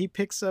 he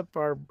picks up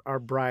our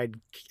bride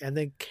and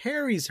then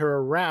carries her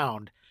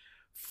around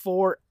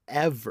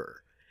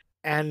forever.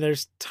 And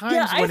there's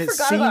times when it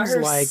seems about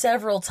her like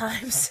several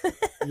times.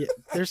 Yeah,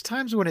 there's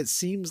times when it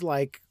seems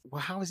like,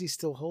 well, how is he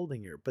still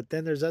holding her? But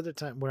then there's other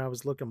times when I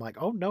was looking, I'm like,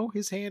 oh no,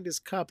 his hand is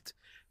cupped.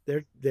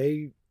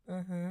 They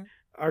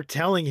are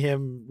telling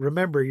him,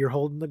 remember, you're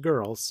holding the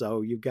girl,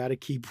 so you've got to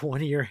keep one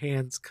of your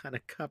hands kind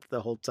of cupped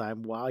the whole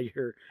time while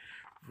you're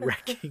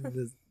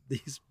wrecking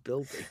these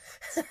buildings.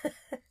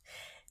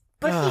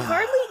 But he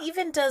hardly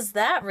even does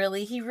that,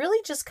 really. He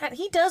really just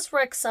he does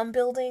wreck some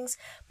buildings,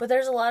 but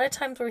there's a lot of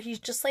times where he's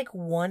just like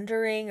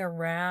wandering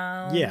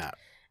around. Yeah.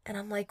 And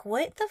I'm like,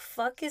 what the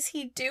fuck is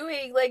he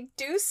doing? Like,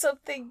 do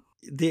something.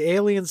 The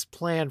aliens'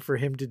 plan for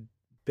him to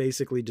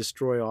basically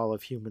destroy all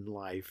of human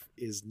life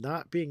is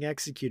not being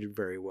executed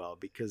very well,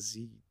 because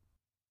he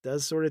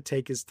does sort of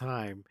take his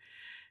time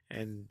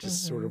and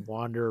just sort of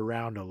wander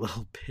around a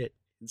little bit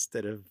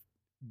instead of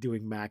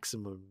doing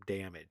maximum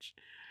damage.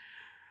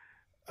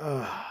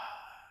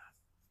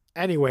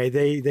 Anyway,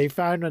 they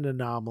found an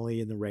anomaly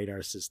in the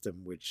radar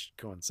system, which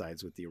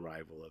coincides with the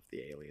arrival of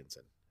the aliens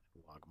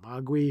in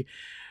Wangmagwi.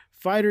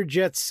 Fighter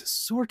jets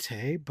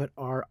sortie, but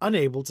are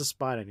unable to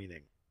spot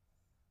anything.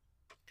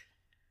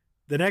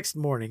 The next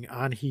morning,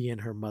 Anhi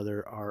and her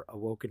mother are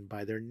awoken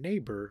by their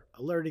neighbor,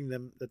 alerting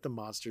them that the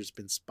monster's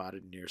been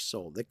spotted near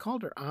Seoul. They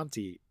called her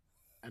Auntie,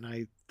 and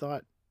I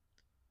thought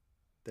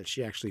that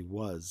she actually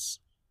was.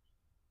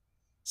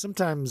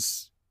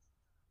 Sometimes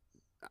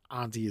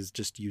Auntie is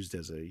just used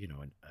as a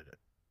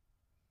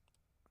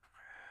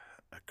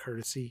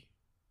courtesy.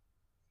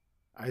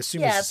 I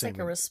assume Yeah, it's it's the same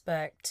like a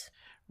respect.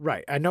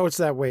 Right. I know it's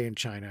that way in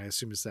China. I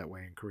assume it's that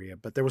way in Korea.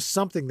 But there was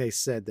something they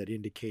said that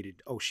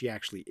indicated, oh, she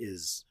actually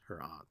is her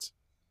aunt.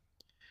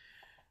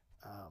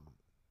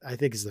 I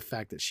think it's the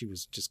fact that she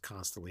was just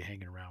constantly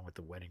hanging around with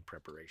the wedding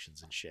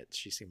preparations and shit.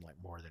 She seemed like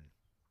more than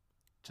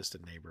just a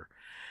neighbor.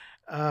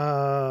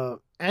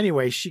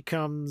 Anyway, she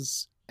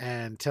comes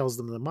and tells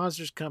them the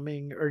monster's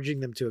coming, urging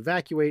them to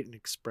evacuate and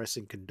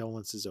expressing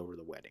condolences over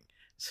the wedding.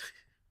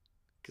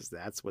 Because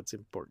that's what's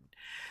important.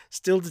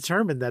 Still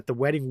determined that the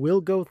wedding will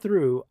go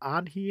through,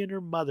 Anhi and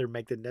her mother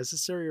make the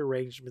necessary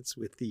arrangements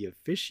with the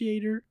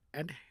officiator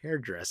and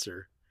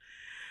hairdresser,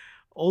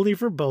 only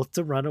for both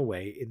to run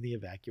away in the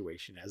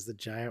evacuation as the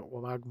giant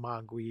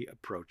Wangmagwi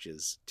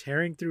approaches,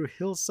 tearing through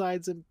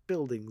hillsides and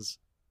buildings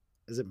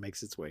as it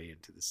makes its way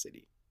into the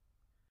city.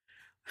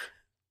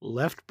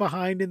 Left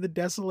behind in the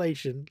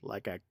desolation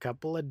like a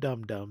couple of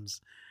dum-dums,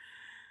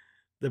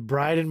 the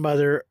bride and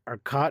mother are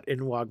caught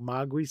in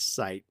Wangmagwi's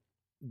sight,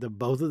 the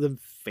both of them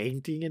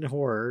fainting in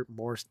horror.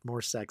 More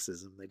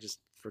sexism. They just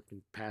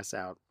freaking pass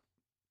out.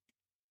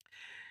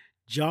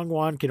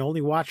 Jongwon can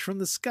only watch from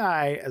the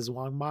sky as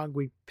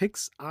Wangmagwi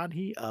picks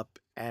Anhi up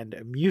and,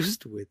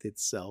 amused with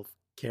itself,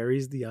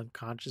 carries the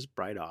unconscious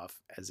bride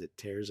off as it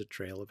tears a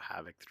trail of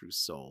havoc through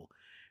Seoul,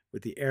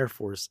 with the Air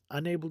Force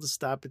unable to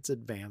stop its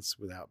advance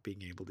without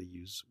being able to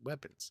use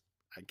weapons.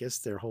 I guess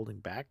they're holding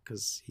back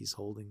because he's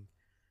holding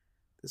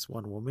this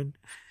one woman.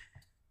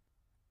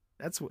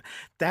 That's why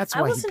I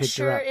he wasn't picked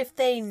her sure up. if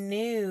they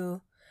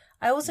knew.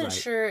 I wasn't Right.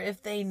 sure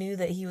if they knew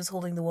that he was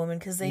holding the woman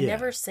because they Yeah.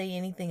 never say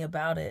anything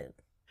about it.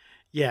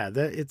 Yeah,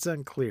 it's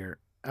unclear.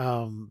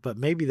 But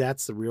maybe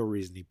that's the real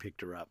reason he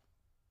picked her up,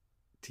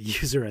 to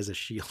use her as a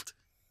shield.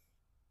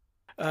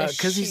 A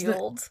 'Cause he's not-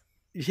 shield.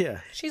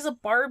 yeah. She's a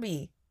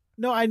Barbie.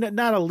 No,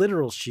 not a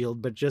literal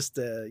shield, but just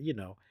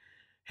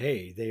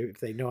hey, if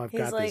they know I've He's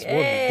got like, this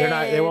woman,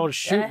 they hey, won't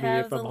shoot I me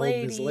have if I'm the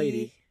holding this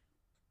lady.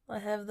 I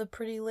have the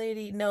pretty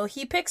lady. No,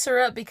 he picks her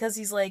up because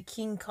he's like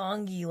King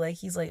Kongi. Like,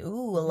 he's like,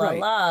 ooh, la Right.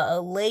 la,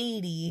 a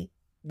lady.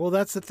 Well,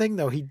 that's the thing,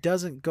 though. He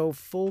doesn't go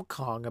full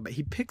Kong. But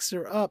he picks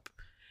her up,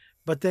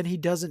 but then he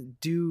doesn't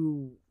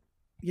do,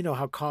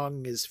 how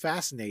Kong is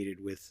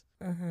fascinated with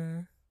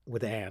Anne.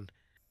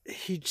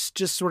 He's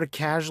just sort of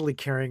casually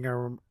carrying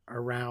her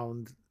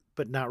around,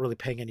 but not really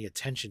paying any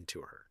attention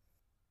to her.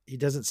 He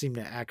doesn't seem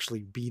to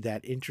actually be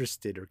that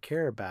interested or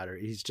care about her.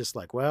 He's just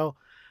like, well,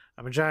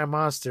 I'm a giant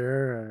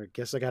monster. I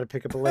guess I got to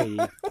pick up a lady.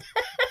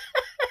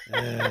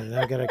 And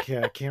I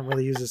can't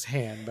really use his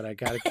hand, but I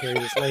got to carry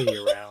this lady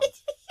around.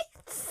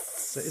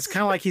 So it's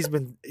kind of like he's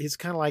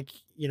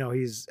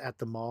at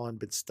the mall and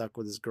been stuck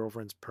with his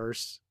girlfriend's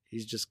purse.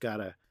 He's just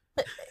gotta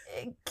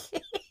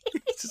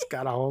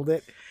hold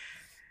it.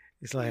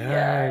 He's like, all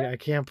right, I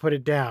can't put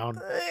it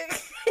down,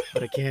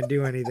 but I can't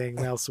do anything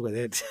else with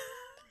it.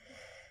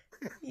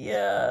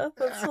 Yeah,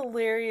 that's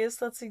hilarious.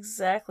 That's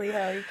exactly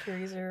how he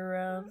carries her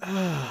around.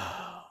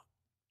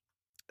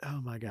 Oh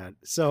my god.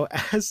 So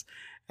as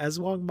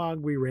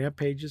Wangmagwi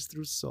rampages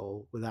through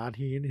Seoul with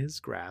Anhi in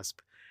his grasp,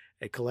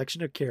 a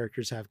collection of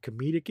characters have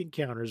comedic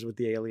encounters with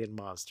the alien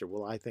monster.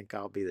 Well, I think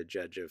I'll be the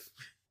judge of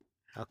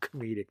how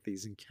comedic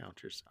these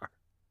encounters are.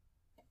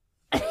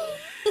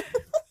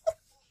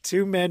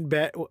 Two men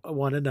bet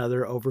one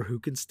another over who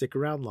can stick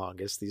around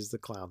longest. These are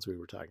the clowns we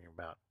were talking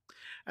about.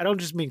 I don't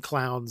just mean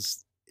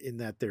clowns in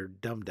that they're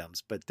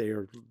dum-dums, but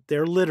they're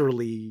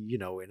literally,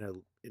 in a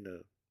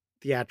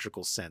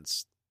theatrical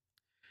sense,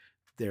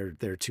 they're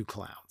two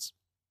clowns.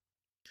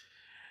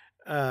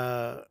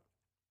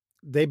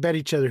 They bet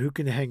each other who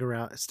can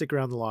stick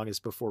around the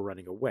longest before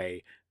running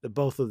away, the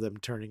both of them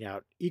turning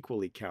out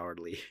equally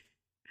cowardly.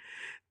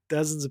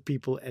 Dozens of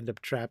people end up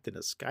trapped in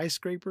a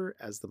skyscraper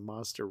as the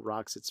monster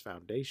rocks its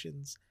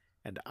foundations,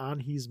 and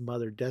Anhi's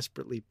mother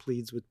desperately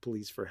pleads with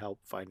police for help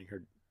finding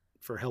her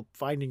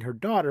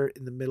daughter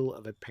in the middle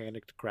of a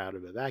panicked crowd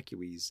of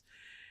evacuees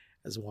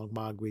as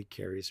Wangmagwi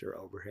carries her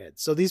overhead.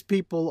 So these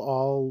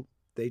people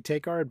they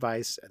take our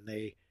advice and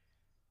they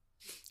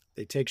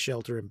take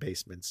shelter in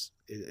basements.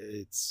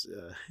 It's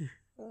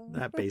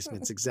not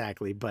basements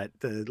exactly, but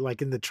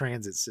like in the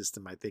transit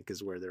system, I think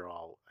is where they're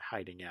all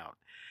hiding out.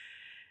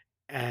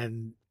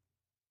 And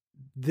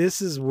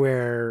this is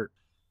where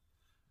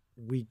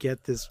we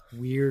get this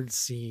weird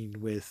scene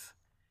with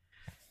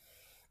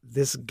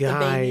this guy.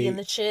 The baby and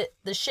the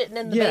shitting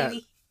in the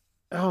baby.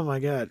 Oh my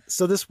God.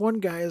 So this one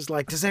guy is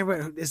like, is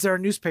there a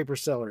newspaper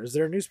seller? Is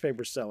there a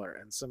newspaper seller?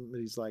 And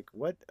somebody's like,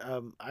 what?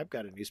 I've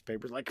got a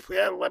newspaper. Like,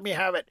 yeah, let me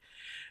have it.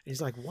 And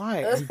he's like, why?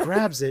 And he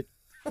grabs it.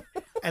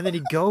 And then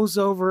he goes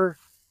over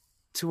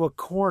to a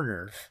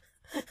corner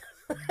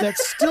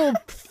that's still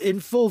in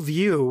full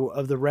view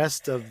of the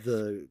rest of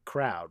the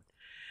crowd,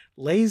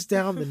 lays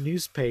down the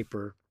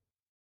newspaper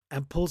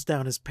and pulls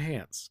down his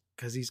pants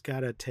because he's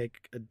got to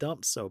take a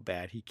dump so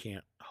bad he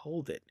can't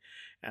hold it.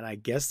 And I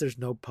guess there's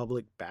no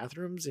public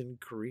bathrooms in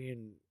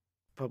Korean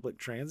public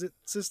transit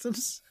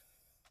systems.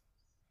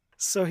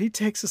 So he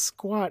takes a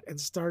squat and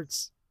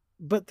starts.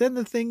 But then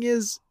the thing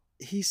is,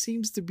 he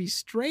seems to be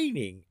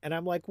straining. And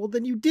I'm like, well,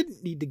 then you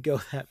didn't need to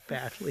go that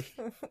badly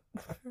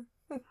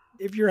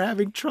if you're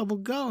having trouble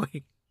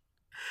going.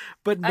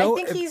 But no, I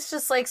think he's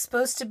just like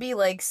supposed to be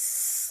like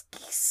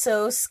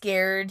so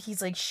scared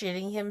he's like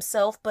shitting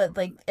himself, but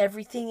like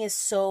everything is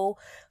so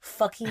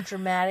fucking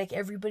dramatic.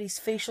 Everybody's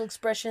facial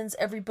expressions,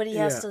 everybody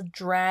has to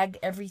drag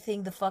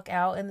everything the fuck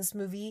out in this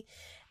movie,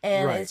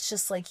 and it's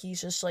just like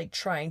he's just like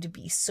trying to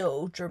be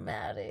so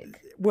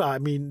dramatic. Well, I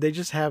mean, they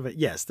just have it.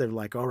 Yes, they're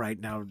like, all right,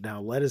 now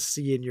let us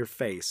see in your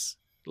face.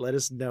 Let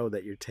us know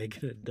that you're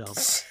taking a dump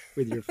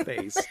with your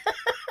face.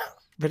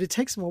 But it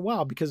takes him a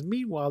while because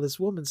meanwhile, this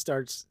woman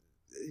starts,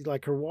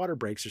 like her water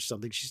breaks or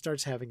something. She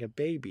starts having a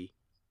baby.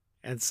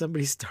 And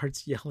somebody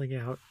starts yelling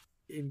out,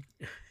 in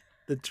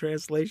the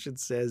translation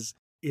says,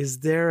 is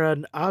there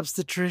an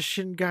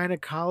obstetrician,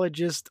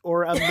 gynecologist,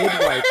 or a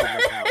midwife in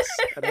the house?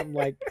 And I'm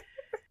like,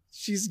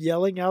 she's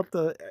yelling out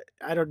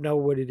I don't know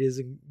what it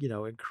is.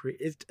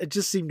 It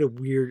just seemed a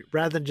weird,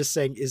 rather than just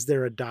saying, is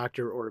there a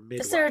doctor or a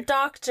midwife? Is there a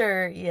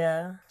doctor?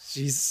 Yeah.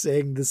 She's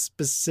saying the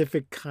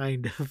specific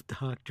kind of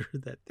doctor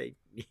that they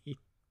need.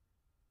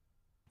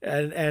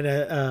 And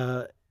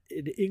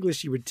in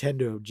English, you would tend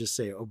to just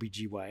say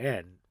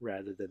OBGYN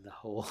rather than the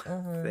whole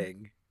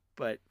thing.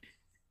 But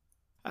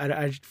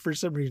I for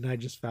some reason, I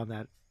just found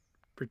that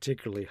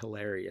particularly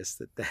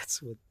hilarious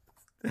that's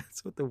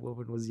what the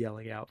woman was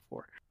yelling out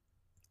for.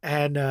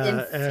 And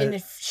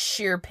in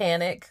sheer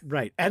panic.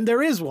 Right. And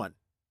there is one.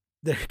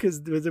 Because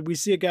we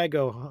see a guy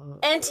go,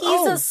 and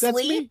he's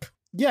asleep.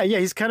 Yeah,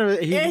 he's kind of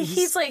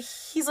he's like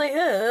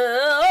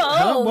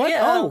what?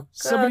 yeah. Oh,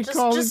 somebody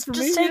calling for me.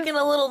 Just taking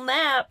a little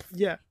nap.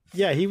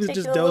 Yeah, he was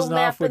taking just dozing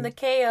off in the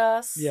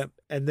chaos. Yep.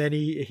 And then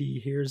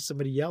he hears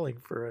somebody yelling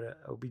for an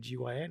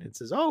OBGYN and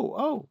says,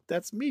 "Oh,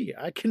 that's me.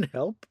 I can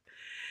help."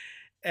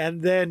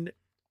 And then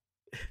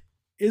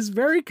is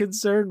very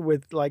concerned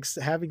with like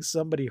having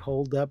somebody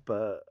hold up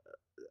a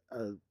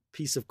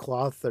piece of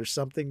cloth or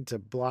something to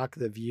block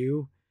the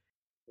view.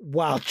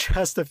 While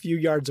just a few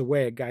yards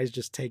away, a guy's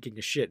just taking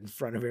a shit in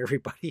front of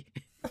everybody.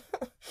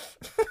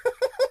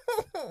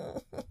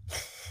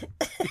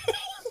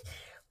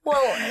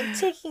 Well,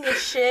 taking a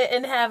shit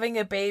and having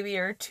a baby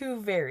are two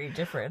very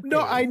different things.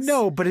 No, I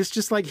know, but it's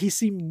just like he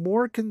seemed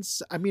more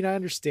I mean, I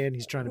understand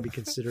he's trying to be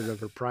considerate of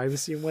her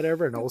privacy and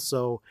whatever, and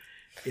also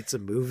it's a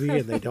movie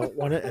and they don't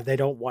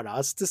want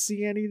us to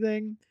see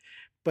anything.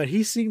 But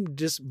he seemed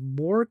just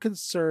more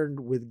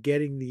concerned with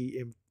getting the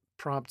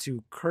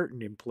impromptu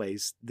curtain in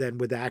place than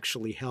with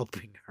actually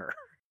helping her.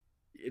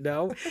 You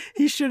know,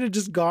 he should have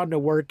just gone to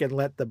work and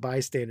let the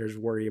bystanders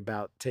worry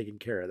about taking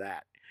care of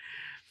that.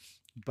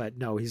 But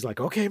no, he's like,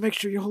 okay, make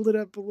sure you hold it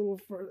up a little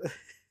further.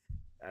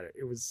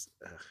 It was,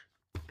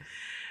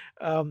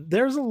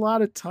 there's a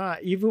lot of time,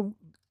 even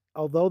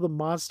although the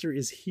monster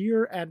is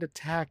here and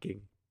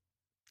attacking,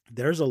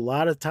 there's a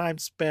lot of time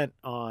spent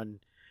on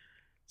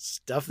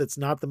stuff that's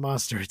not the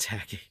monster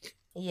attacking.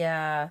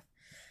 Yeah.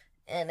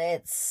 And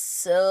it's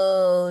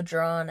so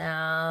drawn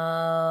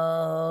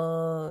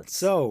out.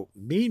 So,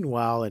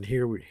 meanwhile, and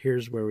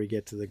here's where we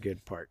get to the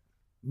good part.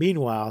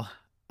 Meanwhile,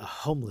 a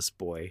homeless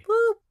boy.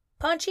 Whoop,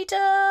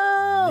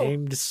 Panchito!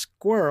 Named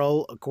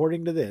Squirrel,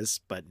 according to this,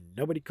 but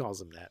nobody calls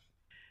him that.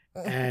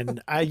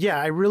 And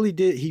I really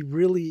did.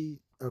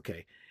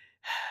 Okay.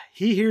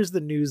 He hears the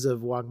news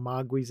of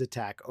Wangmagwi's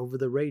attack over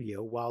the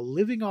radio while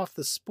living off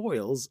the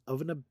spoils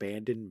of an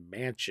abandoned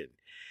mansion.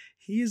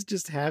 He is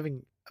just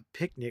having a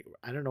picnic.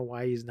 I don't know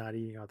why he's not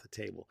eating off the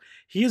table.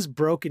 He has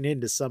broken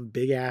into some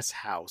big ass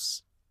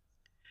house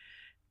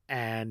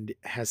and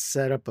has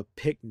set up a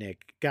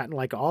picnic, gotten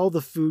like all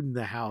the food in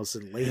the house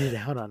and laid it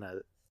out on a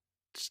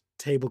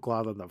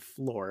tablecloth on the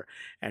floor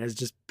and is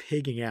just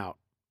pigging out.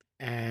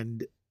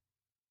 And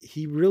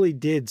he really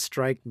did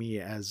strike me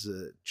as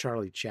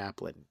Charlie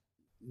Chaplin,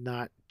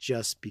 not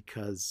just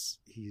because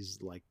he's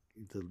like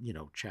the,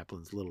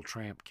 Chaplin's Little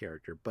Tramp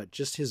character, but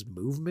just his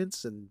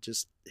movements and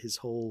just his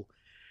whole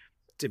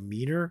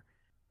demeanor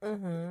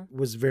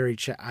was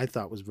I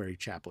thought was very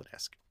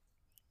Chaplin-esque,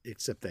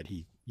 except that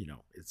he,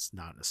 it's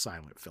not a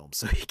silent film,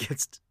 so he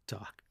gets to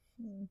talk.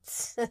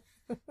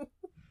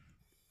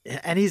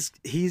 And he's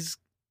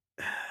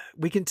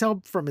we can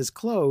tell from his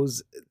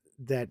clothes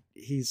that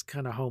he's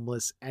kind of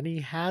homeless, and he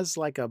has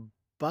like a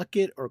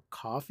bucket or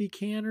coffee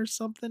can or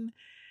something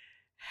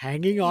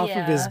hanging off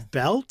of his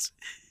belt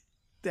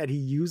that he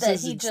uses. That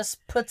he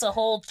just puts a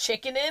whole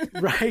chicken in.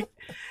 Right.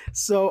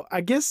 So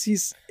I guess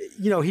he's,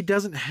 he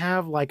doesn't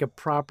have like a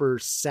proper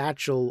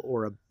satchel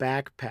or a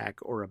backpack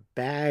or a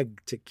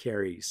bag to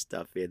carry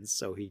stuff in.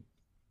 So he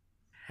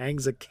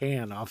hangs a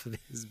can off of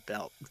his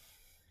belt.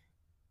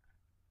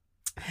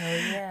 Oh,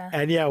 yeah.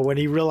 And yeah, when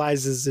he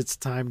realizes it's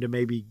time to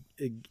maybe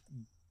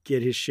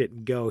get his shit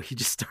and go, he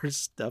just starts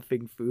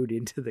stuffing food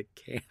into the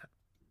can.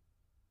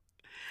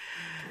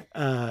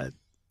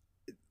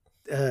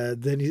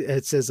 Then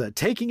it says,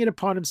 taking it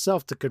upon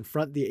himself to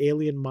confront the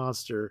alien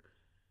monster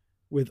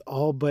with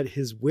all but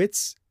his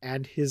wits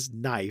and his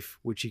knife,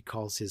 which he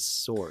calls his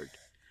sword.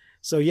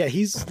 So yeah,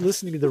 he's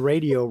listening to the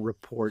radio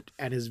report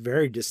and is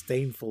very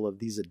disdainful of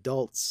these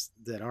adults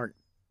that aren't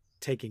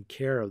taking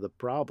care of the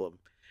problem.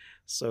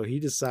 So he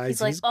decides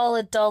he's like, all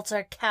adults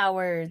are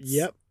cowards.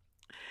 Yep.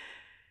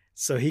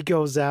 So he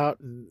goes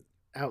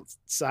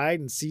outside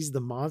and sees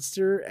the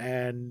monster,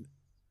 and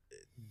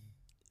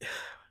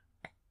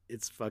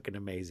it's fucking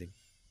amazing.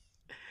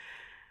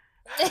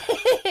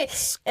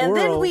 And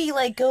then we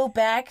like go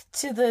back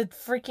to the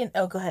freaking.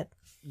 Oh, go ahead.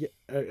 Yeah,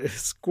 a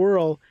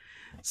squirrel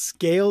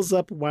scales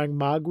up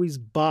Wangmagwi's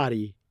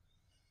body.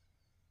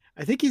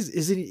 I think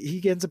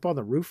he ends up on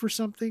the roof or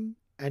something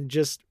and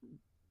just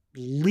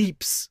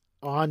leaps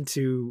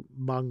onto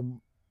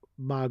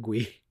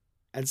Wangmagwi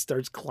and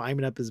starts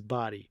climbing up his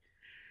body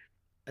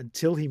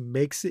until he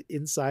makes it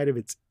inside of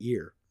its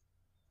ear.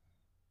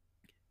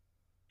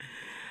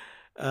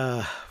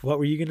 What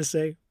were you gonna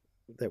say?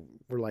 That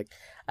we're like,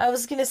 I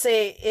was gonna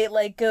say it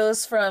like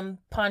goes from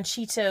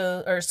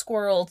Panchito or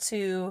Squirrel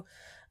to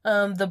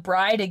the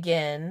bride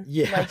again,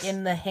 like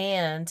in the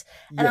hand,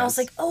 and I was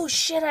like, oh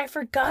shit, I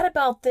forgot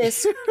about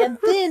this. And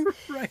then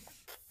right.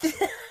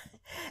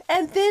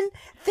 And then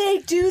they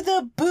do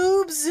the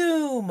boob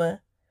zoom.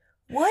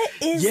 What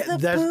is the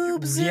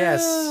boob zoom?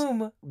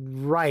 Yes,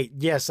 right.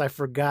 Yes, I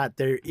forgot.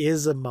 There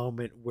is a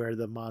moment where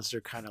the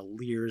monster kind of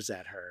leers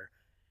at her,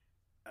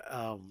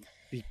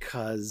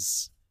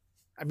 because,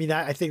 I mean,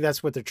 I think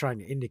that's what they're trying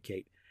to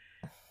indicate.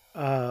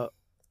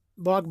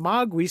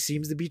 Wangmagwi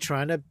seems to be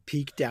trying to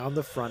peek down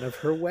the front of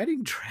her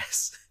wedding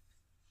dress.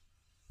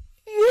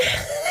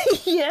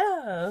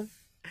 Yeah.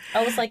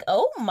 I was like,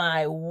 oh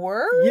my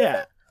word.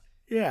 Yeah.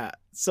 Yeah.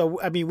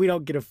 So, I mean, we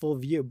don't get a full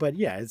view, but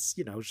yeah, it's,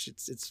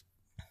 it's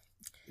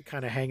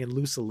kind of hanging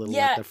loose a little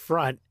at the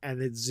front,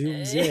 and it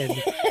zooms in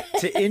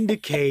to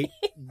indicate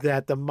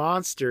that the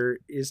monster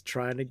is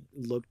trying to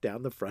look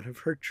down the front of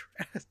her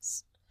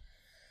dress.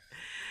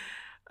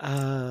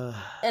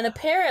 And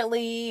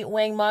apparently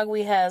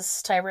Wangmagwi has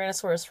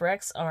Tyrannosaurus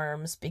Rex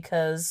arms,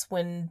 because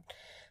when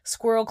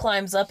Squirrel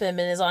climbs up him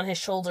and is on his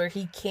shoulder,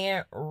 he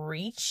can't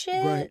reach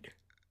it. Right.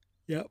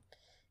 Yep.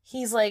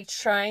 He's like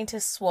trying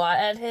to swat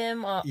at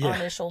him on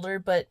his shoulder,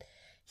 but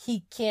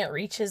he can't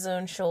reach his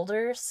own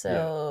shoulder.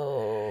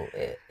 So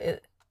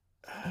it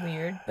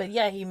weird. But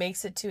yeah, he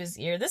makes it to his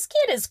ear. This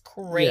kid is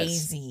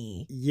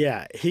crazy. Yes.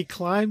 Yeah. He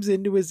climbs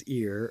into his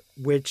ear,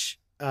 which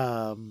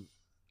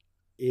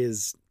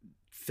is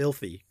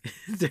filthy.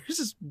 There's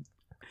this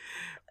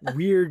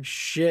weird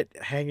shit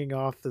hanging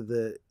off of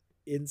the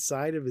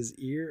inside of his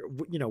ear.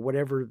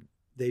 Whatever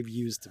they've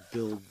used to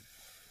build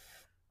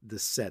the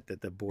set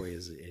that the boy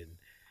is in.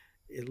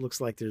 It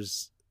looks like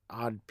there's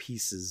odd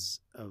pieces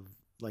of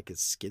like his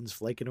skin's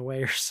flaking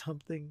away or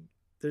something.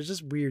 There's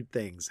just weird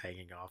things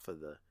hanging off of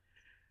the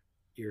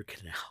ear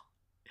canal.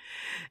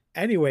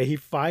 Anyway, he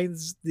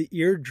finds the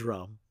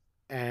eardrum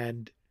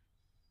and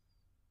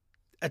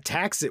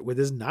attacks it with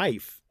his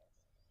knife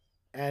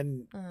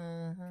and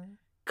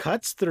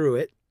cuts through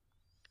it.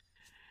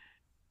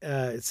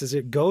 It says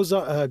it goes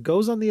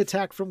on the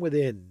attack from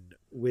within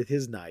with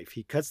his knife.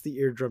 He cuts the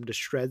eardrum to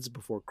shreds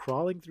before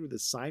crawling through the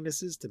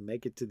sinuses to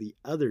make it to the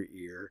other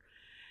ear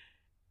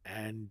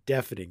and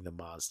deafening the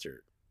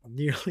monster,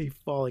 nearly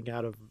falling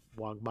out of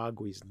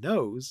Wangmagwi's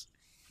nose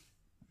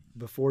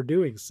before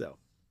doing so.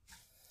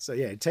 So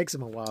yeah, it takes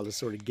him a while to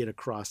sort of get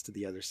across to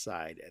the other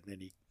side, and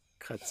then he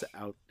cuts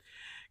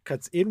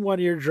in one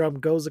eardrum,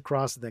 goes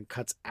across, and then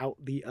cuts out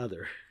the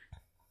other.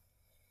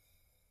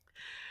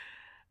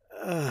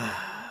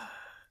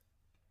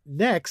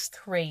 Next.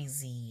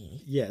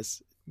 Crazy.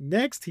 Yes.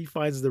 Next, he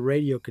finds the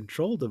radio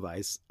control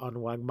device on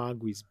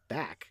Wangmagwi's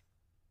back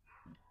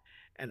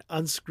and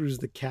unscrews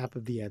the cap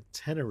of the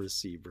antenna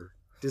receiver,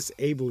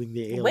 disabling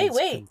the alien.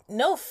 Wait.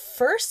 No,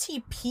 first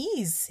he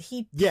pees.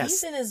 He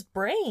pees in his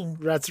brain.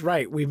 That's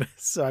right.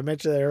 So I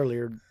mentioned that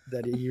earlier,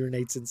 that he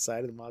urinates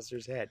inside of the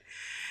monster's head.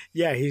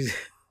 Yeah,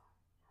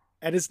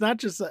 and it's not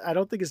just, I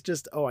don't think it's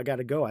just, oh, I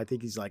gotta go. I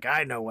think he's like,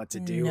 I know what to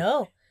do.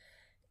 No.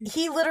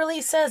 He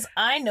literally says,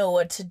 I know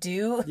what to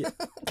do. Yeah.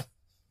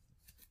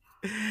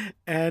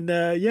 And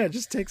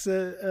just takes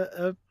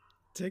a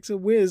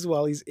whiz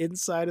while he's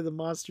inside of the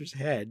monster's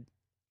head.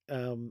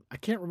 I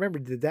can't remember,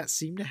 did that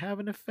seem to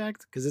have an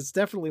effect? Because it's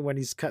definitely when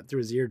he's cut through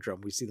his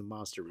eardrum, we see the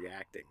monster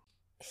reacting.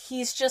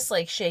 he's just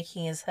like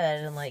shaking his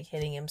head and like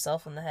hitting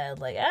himself in the head,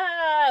 like,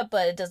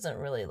 but it doesn't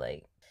really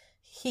like,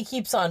 he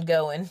keeps on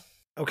going.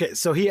 Okay,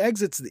 so he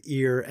exits the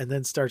ear and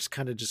then starts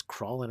kind of just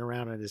crawling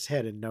around on his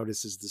head and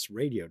notices this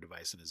radio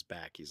device in his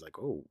back. He's like,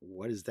 oh,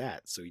 what is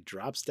that? So he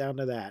drops down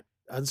to that,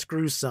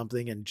 unscrews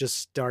something, and just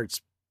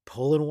starts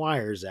pulling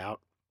wires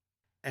out.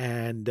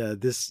 And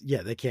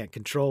they can't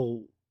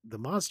control the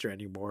monster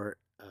anymore,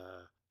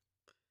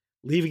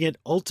 leaving it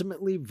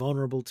ultimately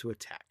vulnerable to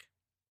attack.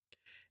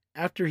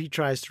 After he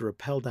tries to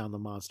rappel down the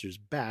monster's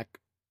back,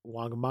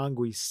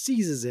 Wangmagwi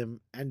seizes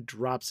him and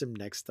drops him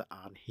next to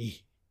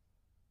Anhi.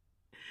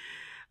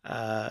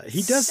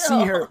 He does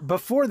see her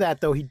before that,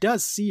 though. He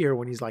does see her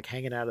when he's like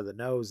hanging out of the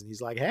nose, and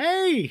he's like,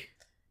 "Hey,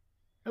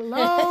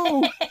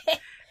 hello,"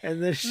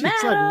 and then she's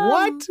like,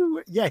 "What?"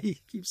 Yeah, he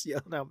keeps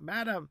yelling out,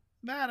 "Madam,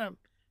 madam,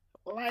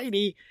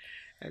 lady,"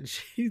 and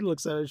she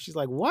looks at her. She's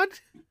like, "What?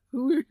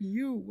 Who are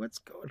you? What's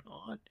going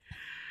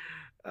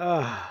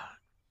on?"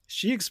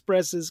 She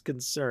expresses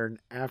concern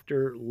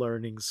after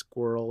learning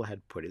Squirrel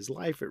had put his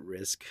life at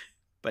risk,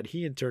 but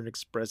he in turn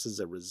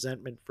expresses a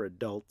resentment for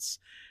adults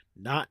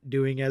not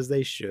doing as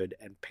they should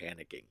and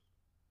panicking.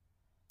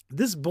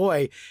 This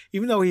boy,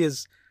 even though he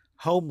is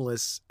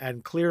homeless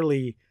and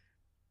clearly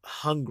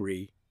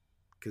hungry,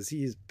 because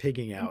he is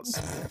pigging out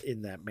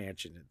in that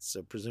mansion, and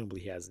so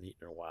presumably he hasn't eaten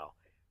in a while,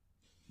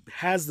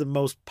 has the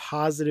most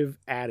positive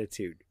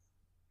attitude.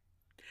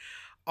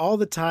 All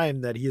the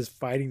time that he is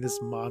fighting this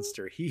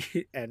monster,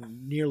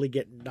 and nearly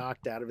getting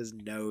knocked out of his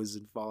nose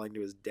and falling to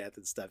his death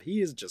and stuff,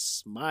 he is just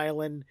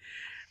smiling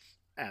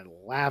and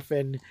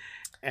laughing.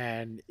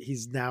 And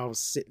he's now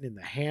sitting in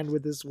the hand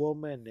with this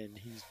woman, and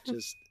he's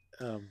just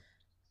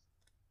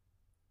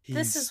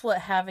this is what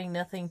having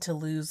nothing to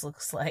lose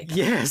looks like.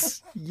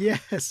 Yes,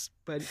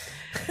 but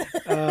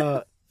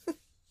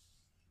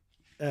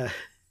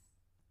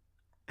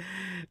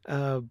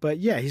but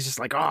yeah, he's just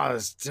like, oh,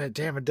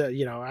 damn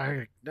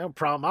it, no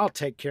problem, I'll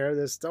take care of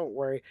this, don't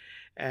worry.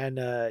 And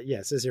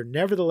it says here,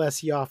 nevertheless,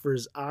 he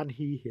offers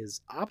Anhi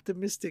his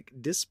optimistic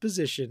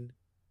disposition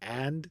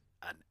and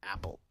an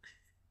apple.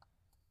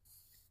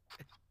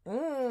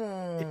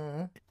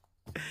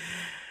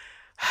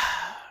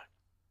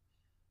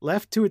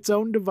 Left to its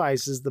own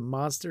devices, the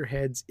monster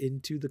heads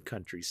into the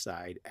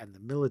countryside, and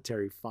the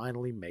military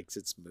finally makes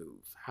its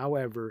move.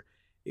 However,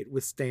 it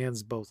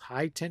withstands both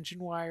high-tension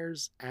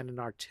wires and an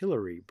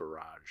artillery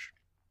barrage.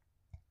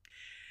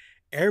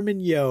 Airman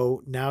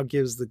Yo now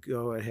given the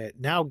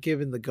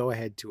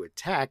go-ahead to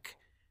attack.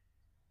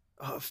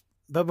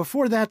 But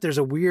before that, there's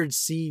a weird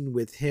scene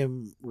with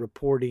him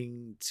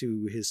reporting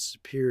to his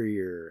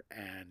superior,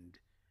 and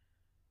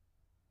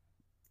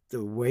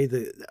the way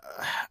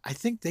I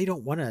think they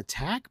don't want to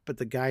attack, but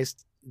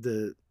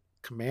the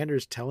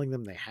commander's telling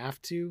them they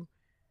have to.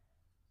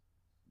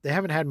 They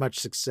haven't had much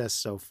success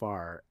so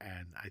far,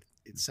 and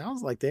it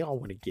sounds like they all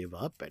want to give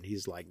up, and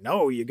he's like,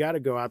 no, you got to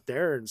go out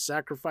there and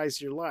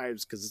sacrifice your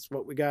lives because it's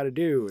what we got to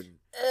do.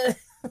 And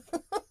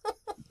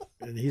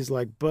and he's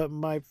like, but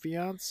my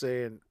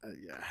fiance, and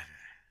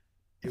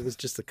it was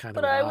just the kind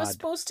of I was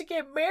supposed to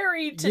get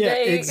married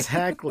today. Yeah,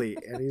 exactly.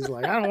 And he's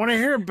like, I don't want to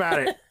hear about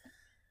it.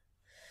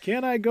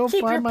 Can I go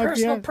Keep find your my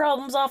personal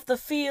problems off the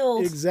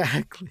field?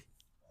 Exactly.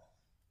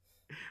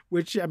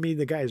 Which, I mean,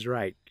 the guy's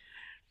right.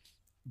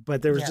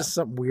 But there was just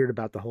something weird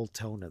about the whole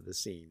tone of the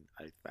scene,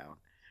 I found.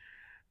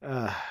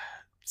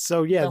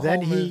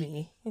 Then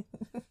he...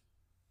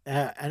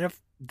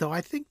 though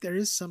I think there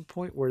is some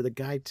point where the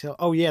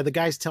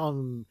guy's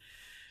telling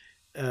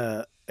him...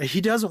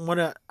 he doesn't want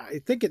to... I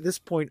think at this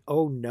point,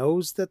 O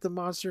knows that the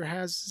monster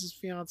has his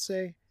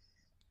fiance.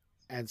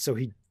 And so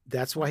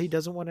that's why he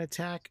doesn't want to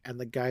attack. And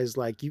the guy's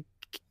like, you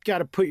got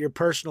to put your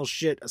personal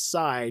shit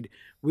aside.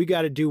 We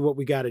got to do what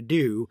we got to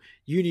do.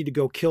 You need to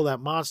go kill that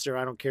monster.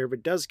 I don't care if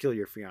it does kill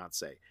your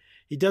fiance.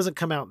 He doesn't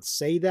come out and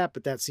say that,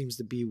 but that seems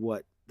to be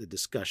what the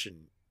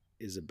discussion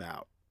is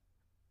about.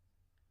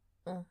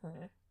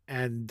 Mm-hmm.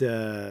 And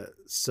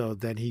so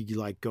then he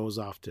goes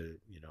off to,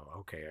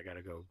 okay, I got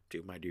to go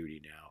do my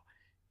duty now,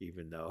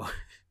 even though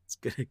it's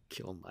going to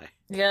kill my...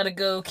 You got to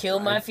go kill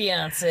my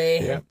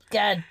fiance. Yep.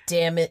 God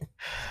damn it.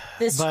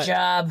 This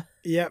job.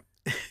 Yep.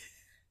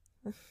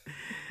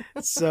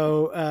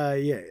 So,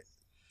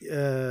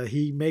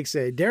 he makes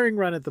a daring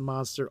run at the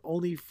monster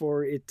only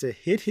for it to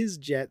hit his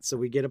jet, so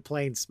we get a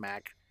plane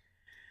smack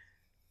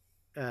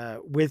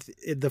with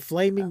the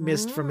flaming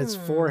mist from its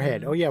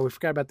forehead. Oh, yeah, we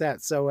forgot about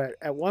that. So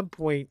at one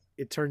point,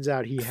 it turns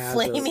out he has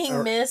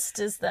flaming mist?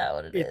 Is that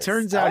what it is? It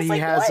turns out he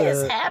has what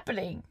is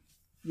happening?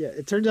 Yeah,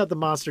 it turns out the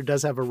monster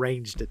does have a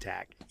ranged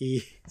attack.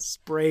 He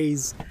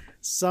sprays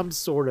some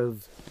sort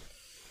of...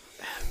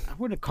 I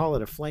wouldn't call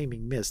it a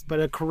flaming mist,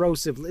 but a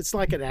corrosive. It's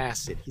like an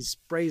acid.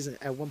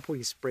 At one point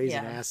he sprays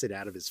an acid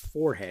out of his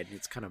forehead, and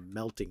it's kind of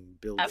melting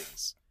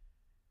buildings.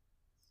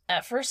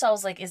 At first I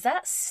was like, is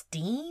that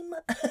steam?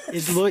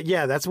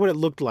 That's what it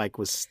looked like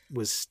was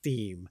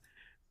steam.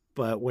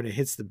 But when it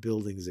hits the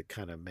buildings, it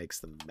kind of makes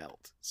them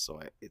melt. So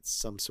it's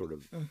some sort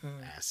of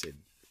acid,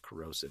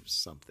 corrosive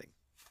something.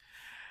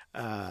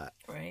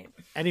 Right.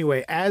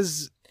 Anyway,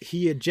 as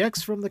he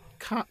ejects from the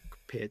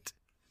cockpit,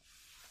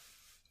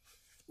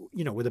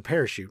 with a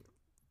parachute,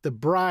 the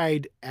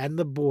bride and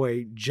the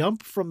boy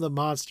jump from the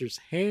monster's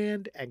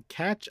hand and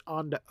catch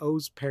onto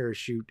O's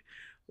parachute,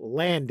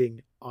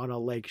 landing on a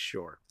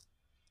lakeshore.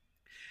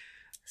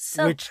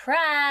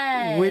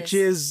 Surprise! Which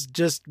is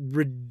just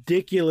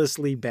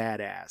ridiculously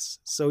badass.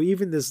 So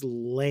even this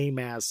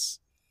lame-ass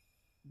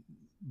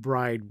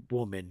bride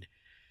woman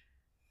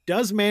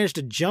does manage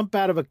to jump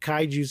out of a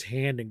kaiju's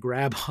hand and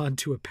grab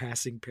onto a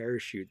passing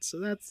parachute. So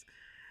that's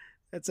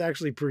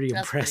actually pretty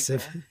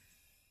impressive. Pretty cool.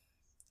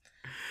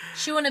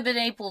 She wouldn't have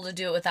been able to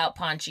do it without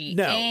Panchi.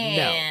 No,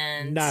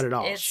 and not at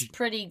all. It's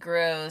pretty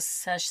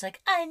gross. How she's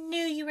like, I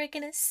knew you were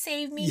going to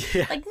save me.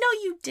 Yeah. Like, no,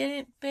 you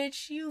didn't,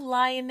 bitch. You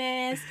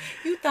lioness.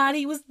 You thought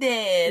he was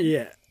dead.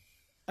 Yeah.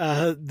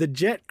 The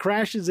jet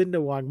crashes into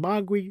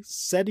Wangmagwi,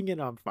 setting it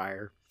on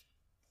fire.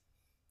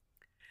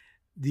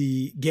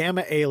 The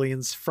Gamma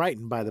aliens,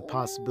 frightened by the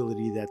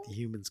possibility that the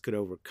humans could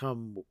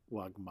overcome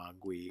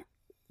Wangmagwi,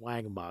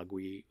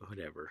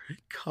 whatever,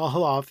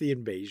 call off the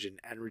invasion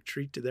and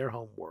retreat to their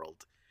home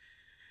world.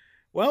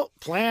 Well,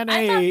 Plan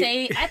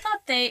A. I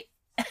thought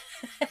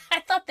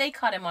they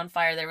caught him on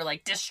fire. They were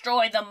like,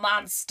 destroy the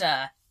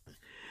monster.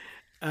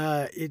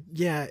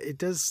 It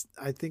does.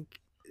 I think.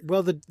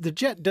 Well, the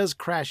jet does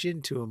crash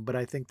into him, but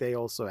I think they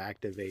also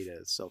activate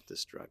a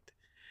self-destruct.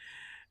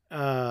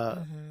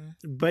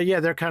 But yeah,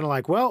 they're kind of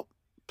like, well,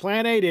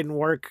 Plan A didn't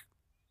work.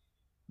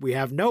 We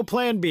have no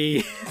Plan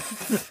B.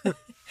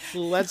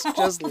 Let's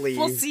just leave.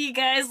 We'll see you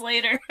guys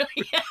later.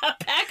 Yeah,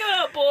 pack it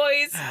up,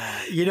 boys.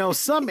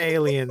 Some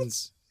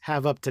aliens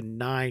have up to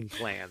 9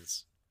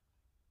 plans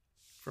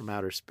from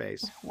outer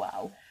space.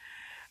 Wow.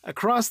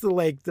 Across the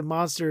lake, the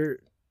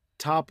monster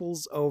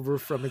topples over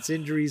from its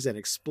injuries and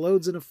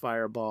explodes in a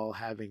fireball,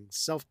 having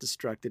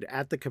self-destructed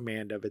at the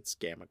command of its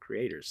Gamma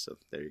creators. So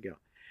there you go.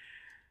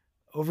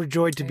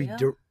 Overjoyed to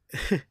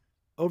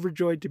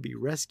be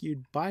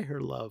rescued by her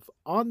love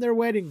on their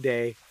wedding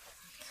day.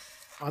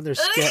 On their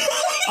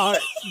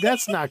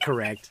that's not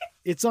correct.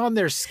 It's on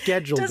their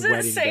scheduled wedding day.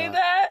 Does it say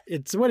that?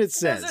 It's what it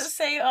says. Does it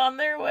say on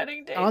their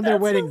wedding day? On their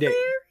wedding day.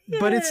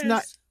 But it's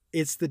not. Hilarious.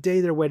 It's the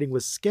day their wedding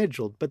was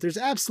scheduled. But there's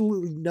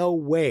absolutely no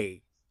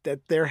way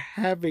that they're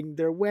having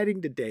their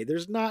wedding today.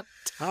 There's not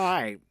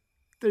time.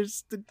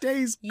 The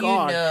day's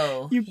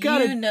gone. You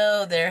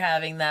know they're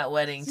having that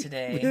wedding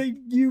today.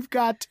 You've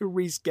got to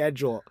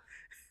reschedule.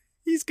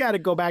 He's got to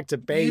go back to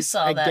base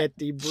and get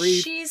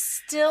debriefed. She's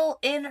still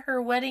in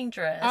her wedding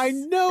dress. I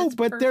know, it's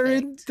but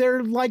perfect.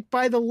 they're like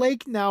by the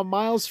lake now,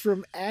 miles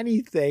from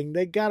anything.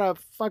 They gotta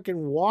fucking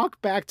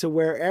walk back to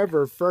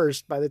wherever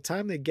first. By the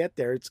time they get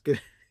there, it's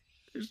good.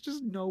 There's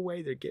just no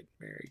way they're getting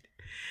married.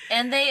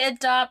 And they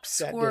adopt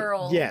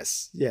Squirrel.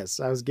 Yes,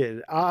 I was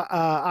getting.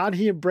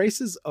 Anhi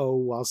embraces O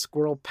while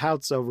Squirrel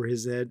pouts over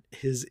his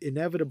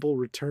inevitable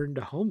return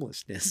to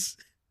homelessness.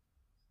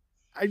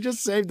 I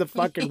just saved the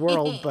fucking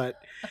world, but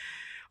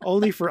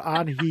only for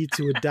Anhi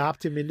to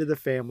adopt him into the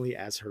family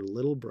as her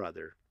little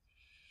brother.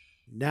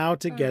 Now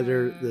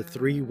together, the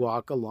three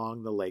walk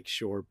along the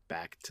lakeshore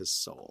back to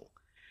Seoul.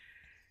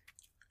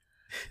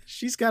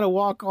 She's got to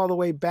walk all the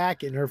way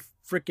back in her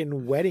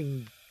freaking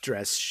wedding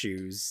dress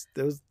shoes.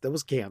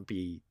 Those can't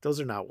be.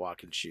 Those are not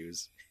walking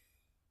shoes.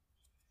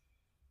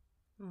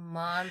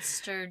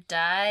 Monster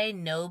die,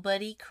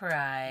 nobody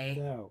cry.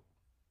 No.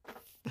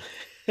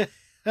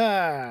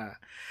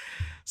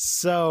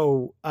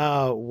 So,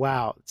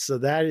 wow. So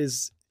that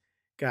is,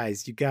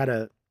 guys, you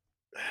gotta,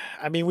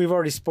 I mean, we've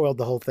already spoiled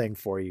the whole thing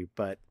for you,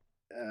 but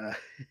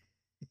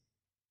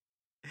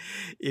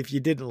if you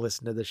didn't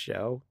listen to the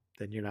show,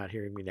 then you're not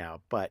hearing me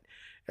now. But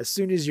as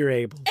soon as you're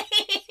able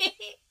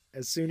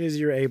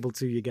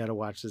to, you gotta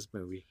watch this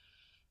movie.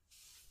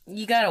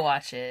 You gotta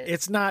watch it.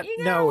 It's not, you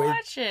gotta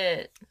watch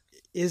it.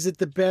 Is it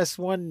the best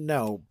one?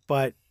 No,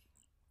 but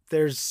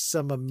there's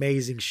some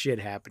amazing shit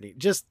happening.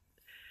 Just,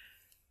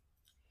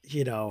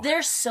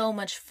 there's so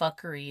much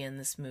fuckery in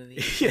this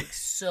movie. Like,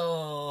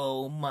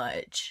 so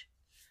much.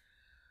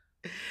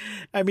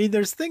 I mean,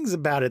 there's things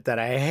about it that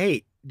I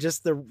hate.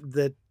 Just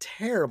the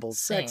terrible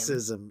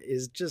sexism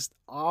is just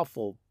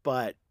awful,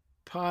 but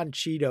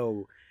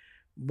Panchito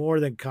more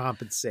than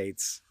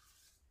compensates.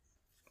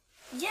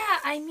 Yeah,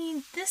 I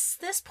mean, this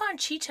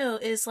Panchito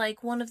is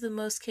like one of the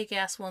most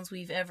kick-ass ones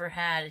we've ever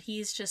had.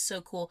 He's just so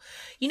cool.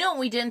 You know what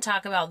we didn't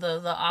talk about, though?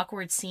 The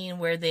awkward scene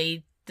where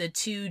the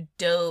two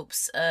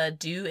dopes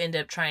do end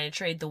up trying to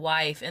trade the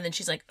wife, and then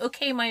she's like,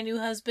 okay, my new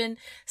husband,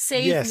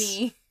 save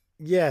me.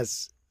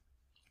 Yes.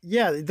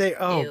 Yeah, they,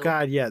 oh, Ew.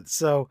 God, yeah.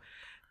 So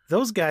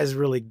those guys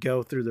really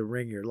go through the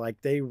ringer.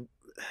 Like, they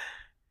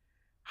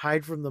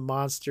hide from the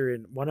monster,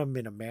 and one of them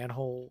in a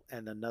manhole,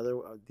 and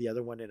the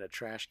other one in a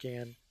trash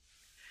can.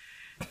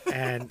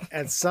 And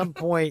at some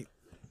point,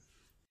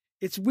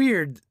 it's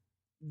weird.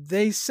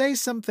 They say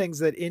some things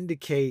that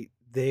indicate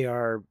they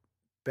are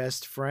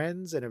best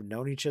friends and have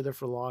known each other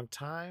for a long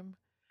time.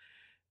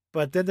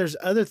 But then there's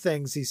other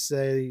things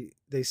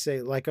they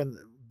say, like on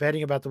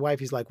betting about the wife,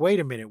 he's like, wait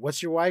a minute,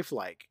 what's your wife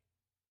like?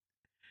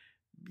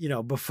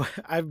 before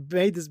I've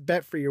made this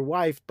bet for your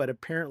wife, but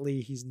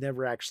apparently he's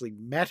never actually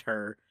met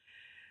her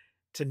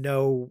to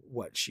know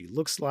what she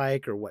looks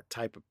like or what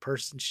type of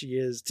person she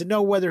is, to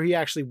know whether he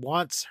actually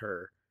wants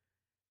her.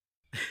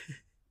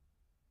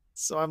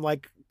 So I'm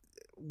like,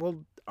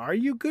 well, are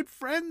you good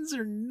friends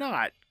or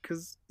not?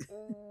 Because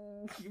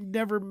you've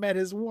never met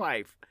his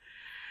wife.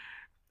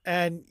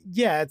 And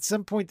yeah, at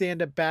some point they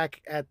end up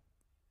back at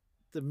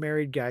the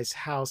married guy's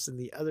house, and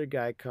the other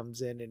guy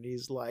comes in and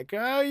he's like,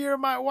 oh, you're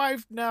my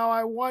wife now.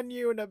 I won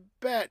you in a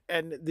bet.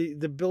 And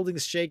the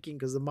building's shaking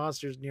because the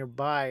monster's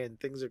nearby and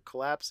things are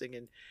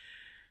collapsing,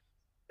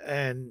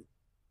 and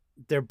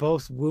they're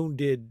both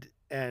wounded.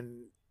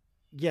 And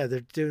yeah,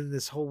 they're doing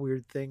this whole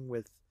weird thing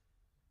with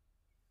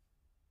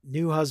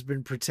new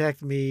husband,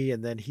 protect me,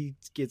 and then he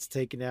gets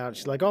taken out.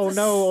 She's like, oh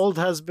no, old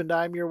husband,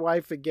 I'm your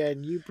wife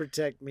again, you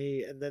protect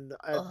me. And then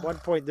at one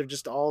point they're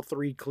just all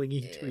three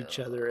clinging to each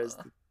other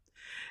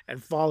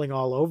and falling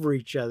all over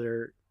each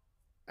other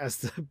as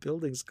the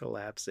building's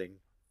collapsing,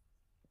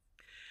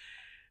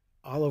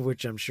 all of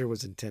which I'm sure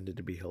was intended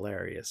to be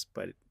hilarious,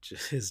 but it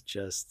is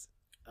just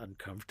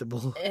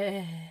uncomfortable.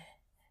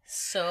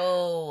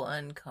 So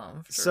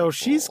uncomfortable. So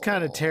she's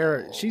kind of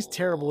she's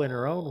terrible in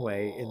her own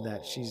way, in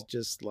that she's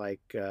just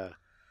like,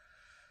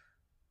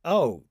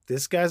 oh,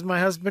 this guy's my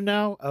husband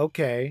now?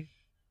 Okay.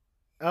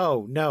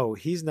 Oh, no,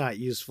 he's not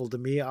useful to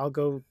me. I'll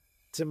go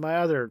to my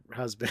other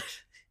husband.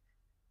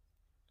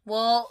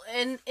 Well,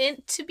 and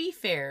to be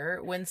fair,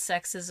 when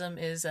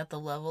sexism is at the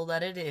level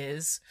that it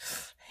is,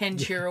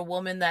 and you're a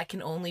woman that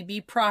can only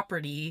be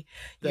property,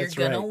 That's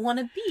you're gonna right. want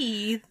to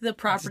be the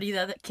property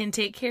that can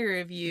take care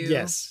of you.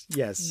 Yes.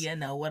 You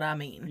know what I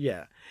mean.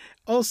 Yeah.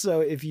 Also,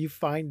 if you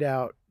find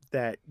out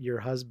that your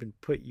husband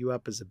put you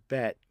up as a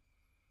bet,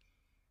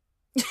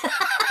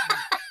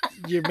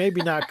 you're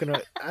maybe not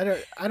gonna. I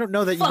don't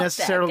know that you Fuck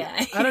necessarily.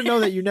 that guy. I don't know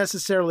that you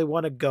necessarily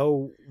want to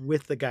go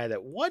with the guy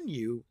that won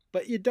you,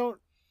 but you don't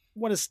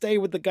want to stay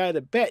with the guy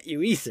that bet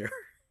you either.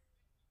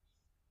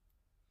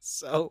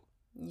 So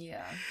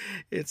Yeah.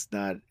 it's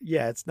not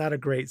a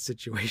great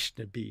situation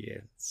to be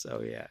in.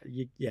 So yeah,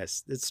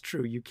 yes, it's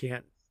true. You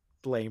can't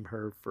blame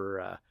her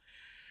for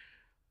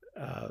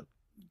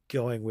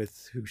going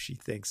with who she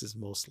thinks is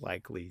most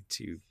likely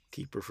to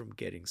keep her from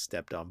getting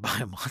stepped on by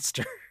a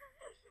monster.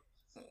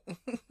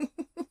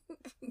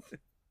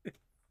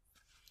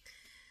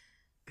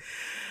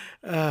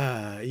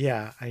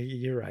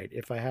 You're right.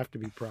 If I have to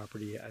be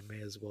property, I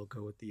may as well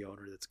go with the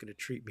owner that's going to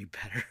treat me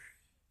better.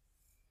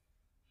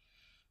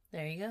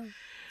 There you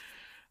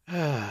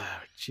go.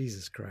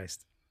 Jesus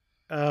Christ.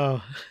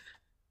 Oh,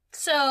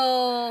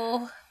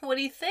 So, what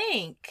do you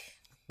think?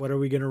 what are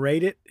we going to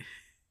rate it?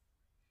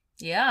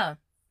 Yeah,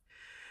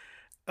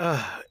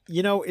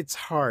 It's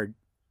hard.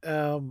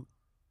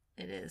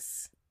 it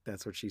is.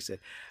 That's what she said.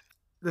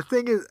 The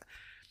thing is,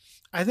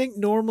 I think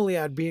normally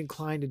I'd be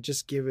inclined to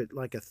just give it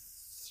like a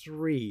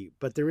 3,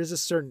 but there is a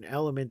certain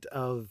element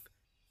of,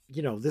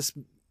 this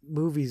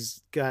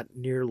movie's got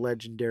near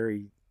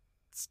legendary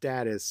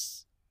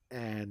status,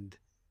 and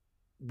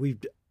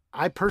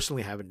I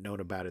personally haven't known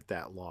about it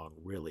that long,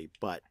 really,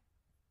 but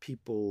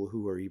people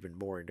who are even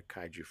more into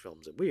kaiju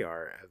films than we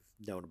are have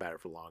known about it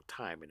for a long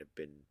time and have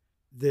been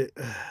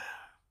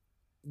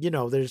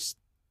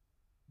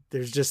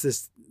there's just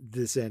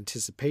this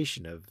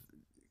anticipation of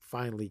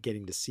finally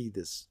getting to see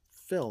this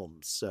film.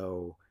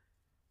 So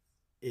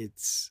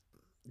it's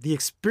the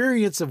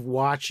experience of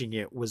watching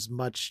it was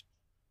much,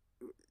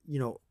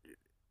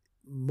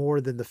 more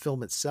than the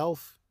film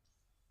itself.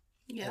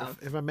 Yeah,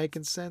 If I'm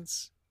making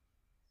sense.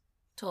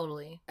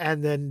 totally.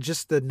 And then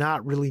just the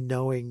not really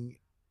knowing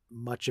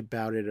much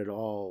about it at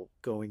all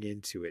going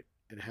into it,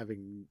 and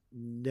having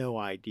no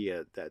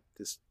idea that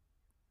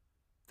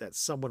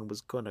someone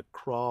was going to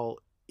crawl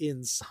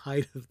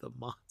inside of the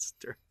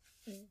monster.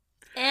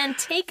 And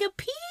take a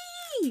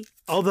pee.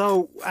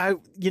 Although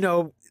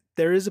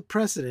there is a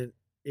precedent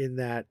in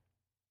that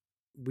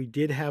we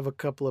did have a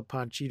couple of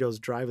Panchitos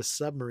drive a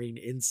submarine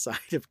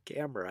inside of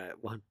camera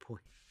at one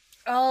point.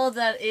 Oh,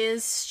 that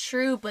is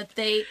true, but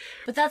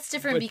that's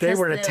different But they because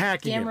weren't the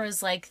attacking him. camera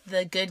is like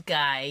the good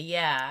guy.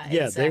 Yeah,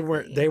 Yeah,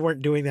 exactly. they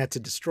weren't doing that to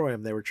destroy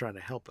him. They were trying to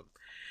help him.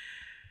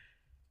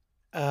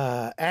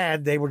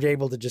 And they were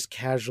able to just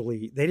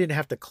casually, they didn't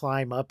have to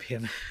climb up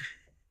him.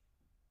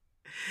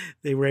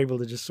 They were able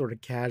to just sort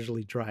of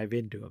casually drive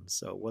into him.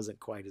 So it wasn't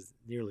quite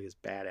nearly as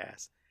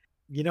badass.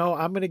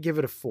 I'm going to give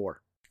it a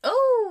 4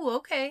 Oh,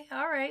 okay.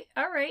 All right.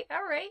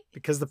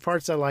 because the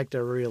parts I liked, I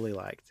really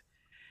liked.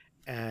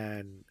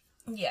 And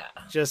Yeah.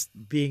 just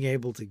being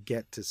able to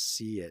get to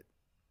see it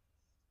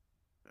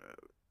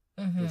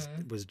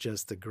Mm-hmm. was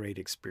just a great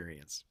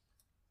experience.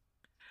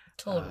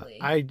 Totally.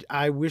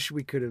 I wish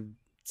we could have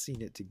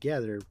seen it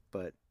together,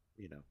 but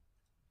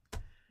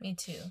Me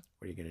too.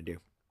 what are you gonna do?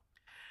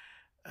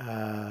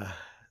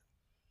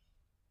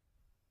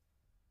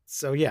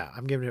 So yeah,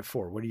 I'm giving it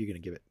 4. What are you gonna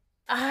give it?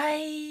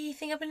 I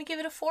think I'm going to give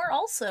it a 4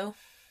 also.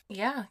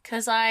 Yeah,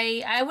 because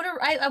I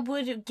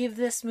would give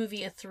this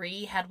movie a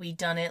 3 had we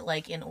done it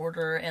like in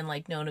order and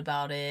like known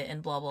about it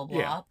and blah blah blah.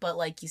 Yeah. But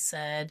like you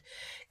said,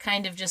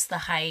 kind of just the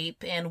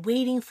hype and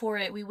waiting for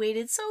it. We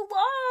waited so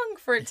long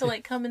for it to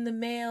like come in the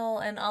mail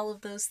and all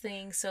of those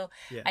things. So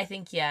Yeah. I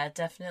think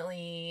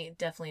definitely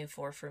a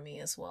 4 for me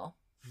as well.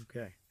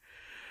 Okay.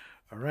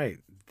 All right.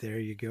 There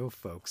you go,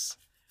 folks.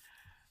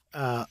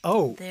 There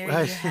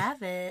you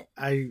have it.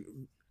 I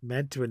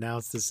meant to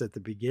announce this at the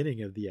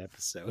beginning of the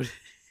episode.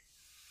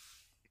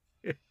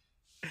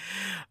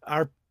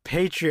 Our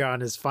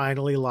Patreon is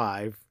finally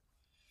live.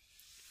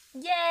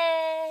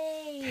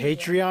 Yay!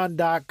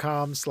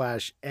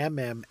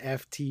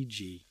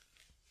 Patreon.com/MMFTG.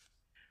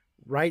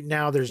 Right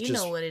now there's you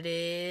just... know what it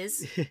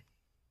is.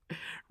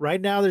 Right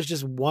now there's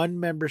just one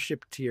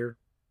membership tier.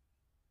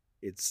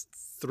 It's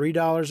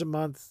 $3 a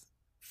month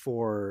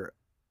for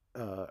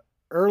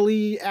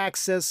early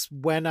access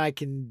when I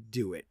can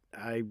do it.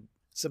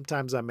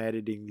 Sometimes I'm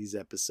editing these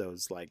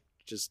episodes like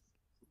just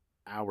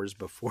hours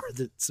before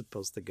it's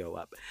supposed to go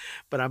up,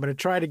 but I'm going to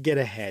try to get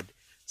ahead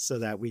so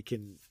that we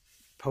can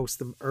post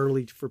them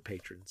early for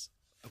patrons.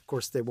 Of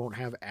course, they won't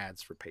have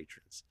ads for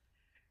patrons,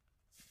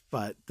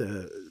 but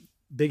the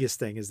biggest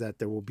thing is that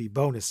there will be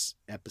bonus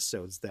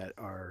episodes that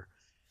are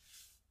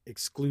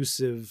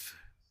exclusive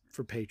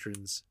for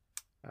patrons,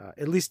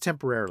 at least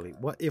temporarily.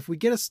 If we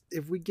get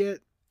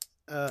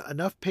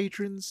enough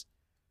patrons,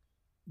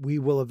 we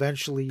will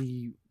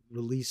eventually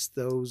release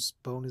those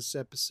bonus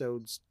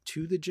episodes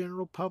to the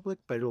general public,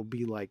 but it'll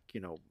be like,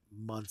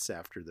 months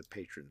after the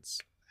patrons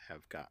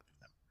have gotten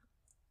them.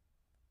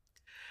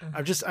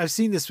 Mm-hmm. I've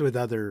seen this with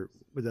other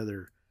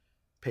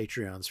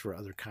Patreons for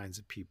other kinds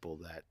of people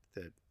that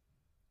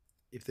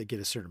if they get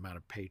a certain amount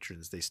of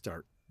patrons, they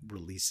start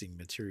releasing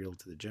material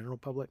to the general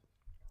public.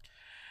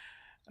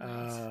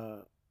 Nice.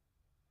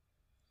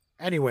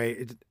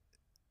 Anyway,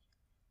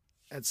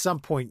 at some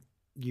point,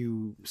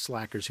 you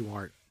slackers who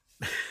aren't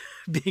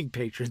being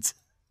patrons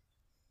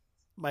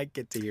might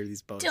get to hear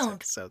these bonus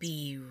episodes. Don't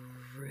be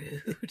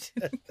rude.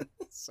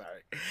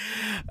 Sorry.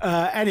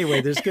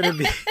 Anyway, there's gonna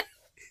be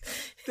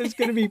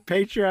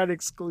Patreon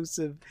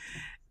exclusive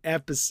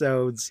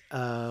episodes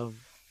of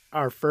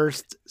our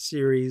first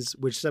series,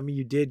 which some of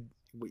you did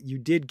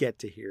get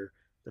to hear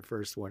the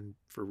first one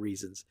for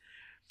reasons.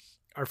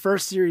 Our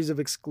first series of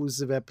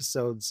exclusive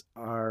episodes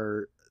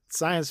are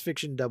science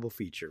fiction double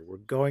feature. We're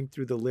going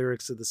through the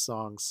lyrics of the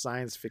song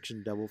Science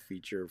Fiction Double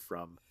Feature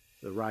from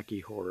the Rocky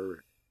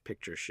Horror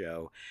Picture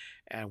Show,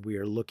 and we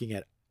are looking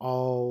at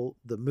all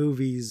the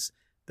movies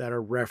that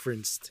are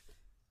referenced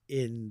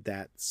in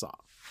that song.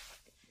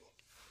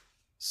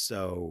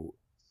 So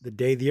The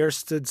Day the Earth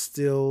Stood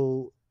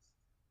Still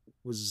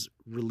was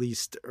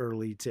released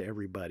early to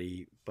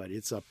everybody, but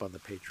it's up on the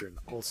Patreon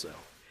also.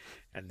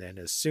 And then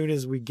as soon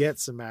as we get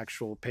some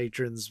actual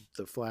patrons,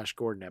 the Flash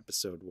Gordon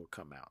episode will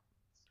come out.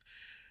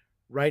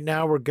 Right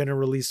now, we're going to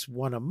release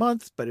one a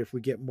month, but if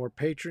we get more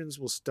patrons,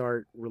 we'll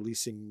start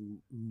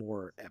releasing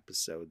more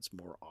episodes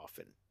more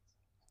often.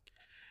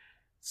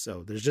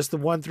 So there's just the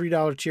one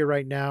 $3 tier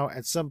right now.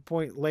 At some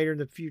point later in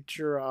the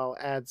future, I'll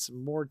add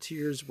some more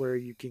tiers where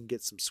you can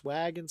get some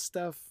swag and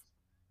stuff.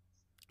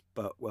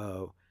 But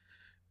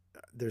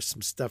there's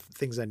some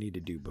things I need to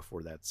do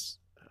before that's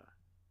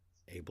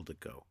able to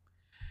go.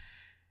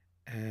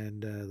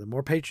 And the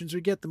more patrons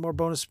we get, the more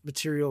bonus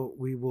material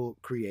we will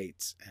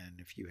create. And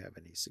if you have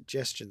any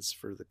suggestions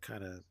for the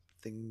kind of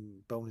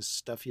bonus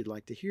stuff you'd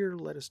like to hear,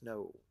 let us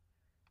know.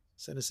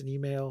 Send us an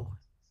email,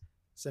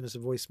 send us a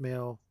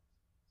voicemail.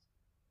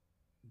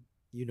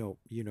 You know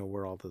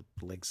where all the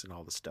links and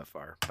all the stuff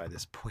are by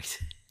this point.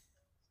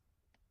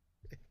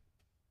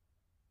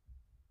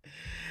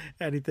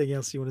 Anything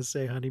else you want to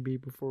say, Honeybee,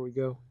 before we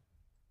go?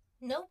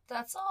 Nope,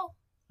 that's all.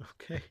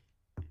 Okay.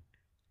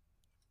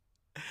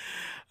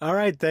 All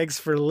right, thanks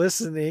for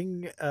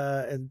listening.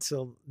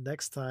 Until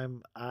next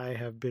time, I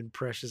have been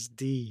Precious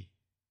D.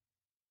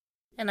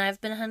 And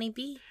I've been Honey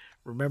Bee.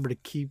 Remember to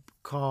keep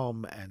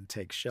calm and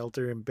take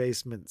shelter in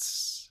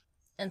basements.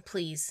 And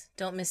please,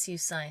 don't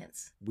misuse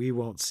science. We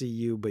won't see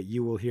you, but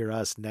you will hear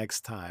us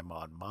next time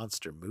on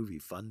Monster Movie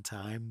Fun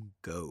Time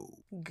Go.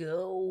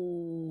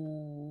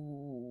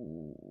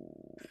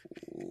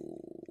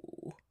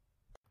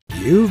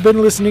 You've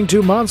been listening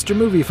to Monster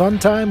Movie Fun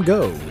Time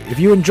Go. If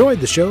you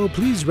enjoyed the show,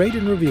 please rate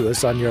and review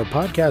us on your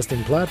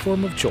podcasting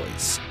platform of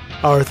choice.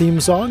 Our theme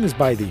song is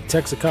by the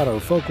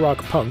Texacato Folk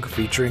Rock Punk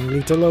featuring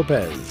Lita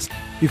Lopez.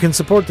 You can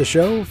support the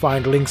show,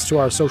 find links to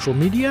our social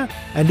media,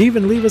 and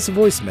even leave us a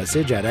voice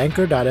message at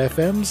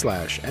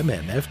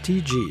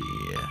anchor.fm/MMFTG.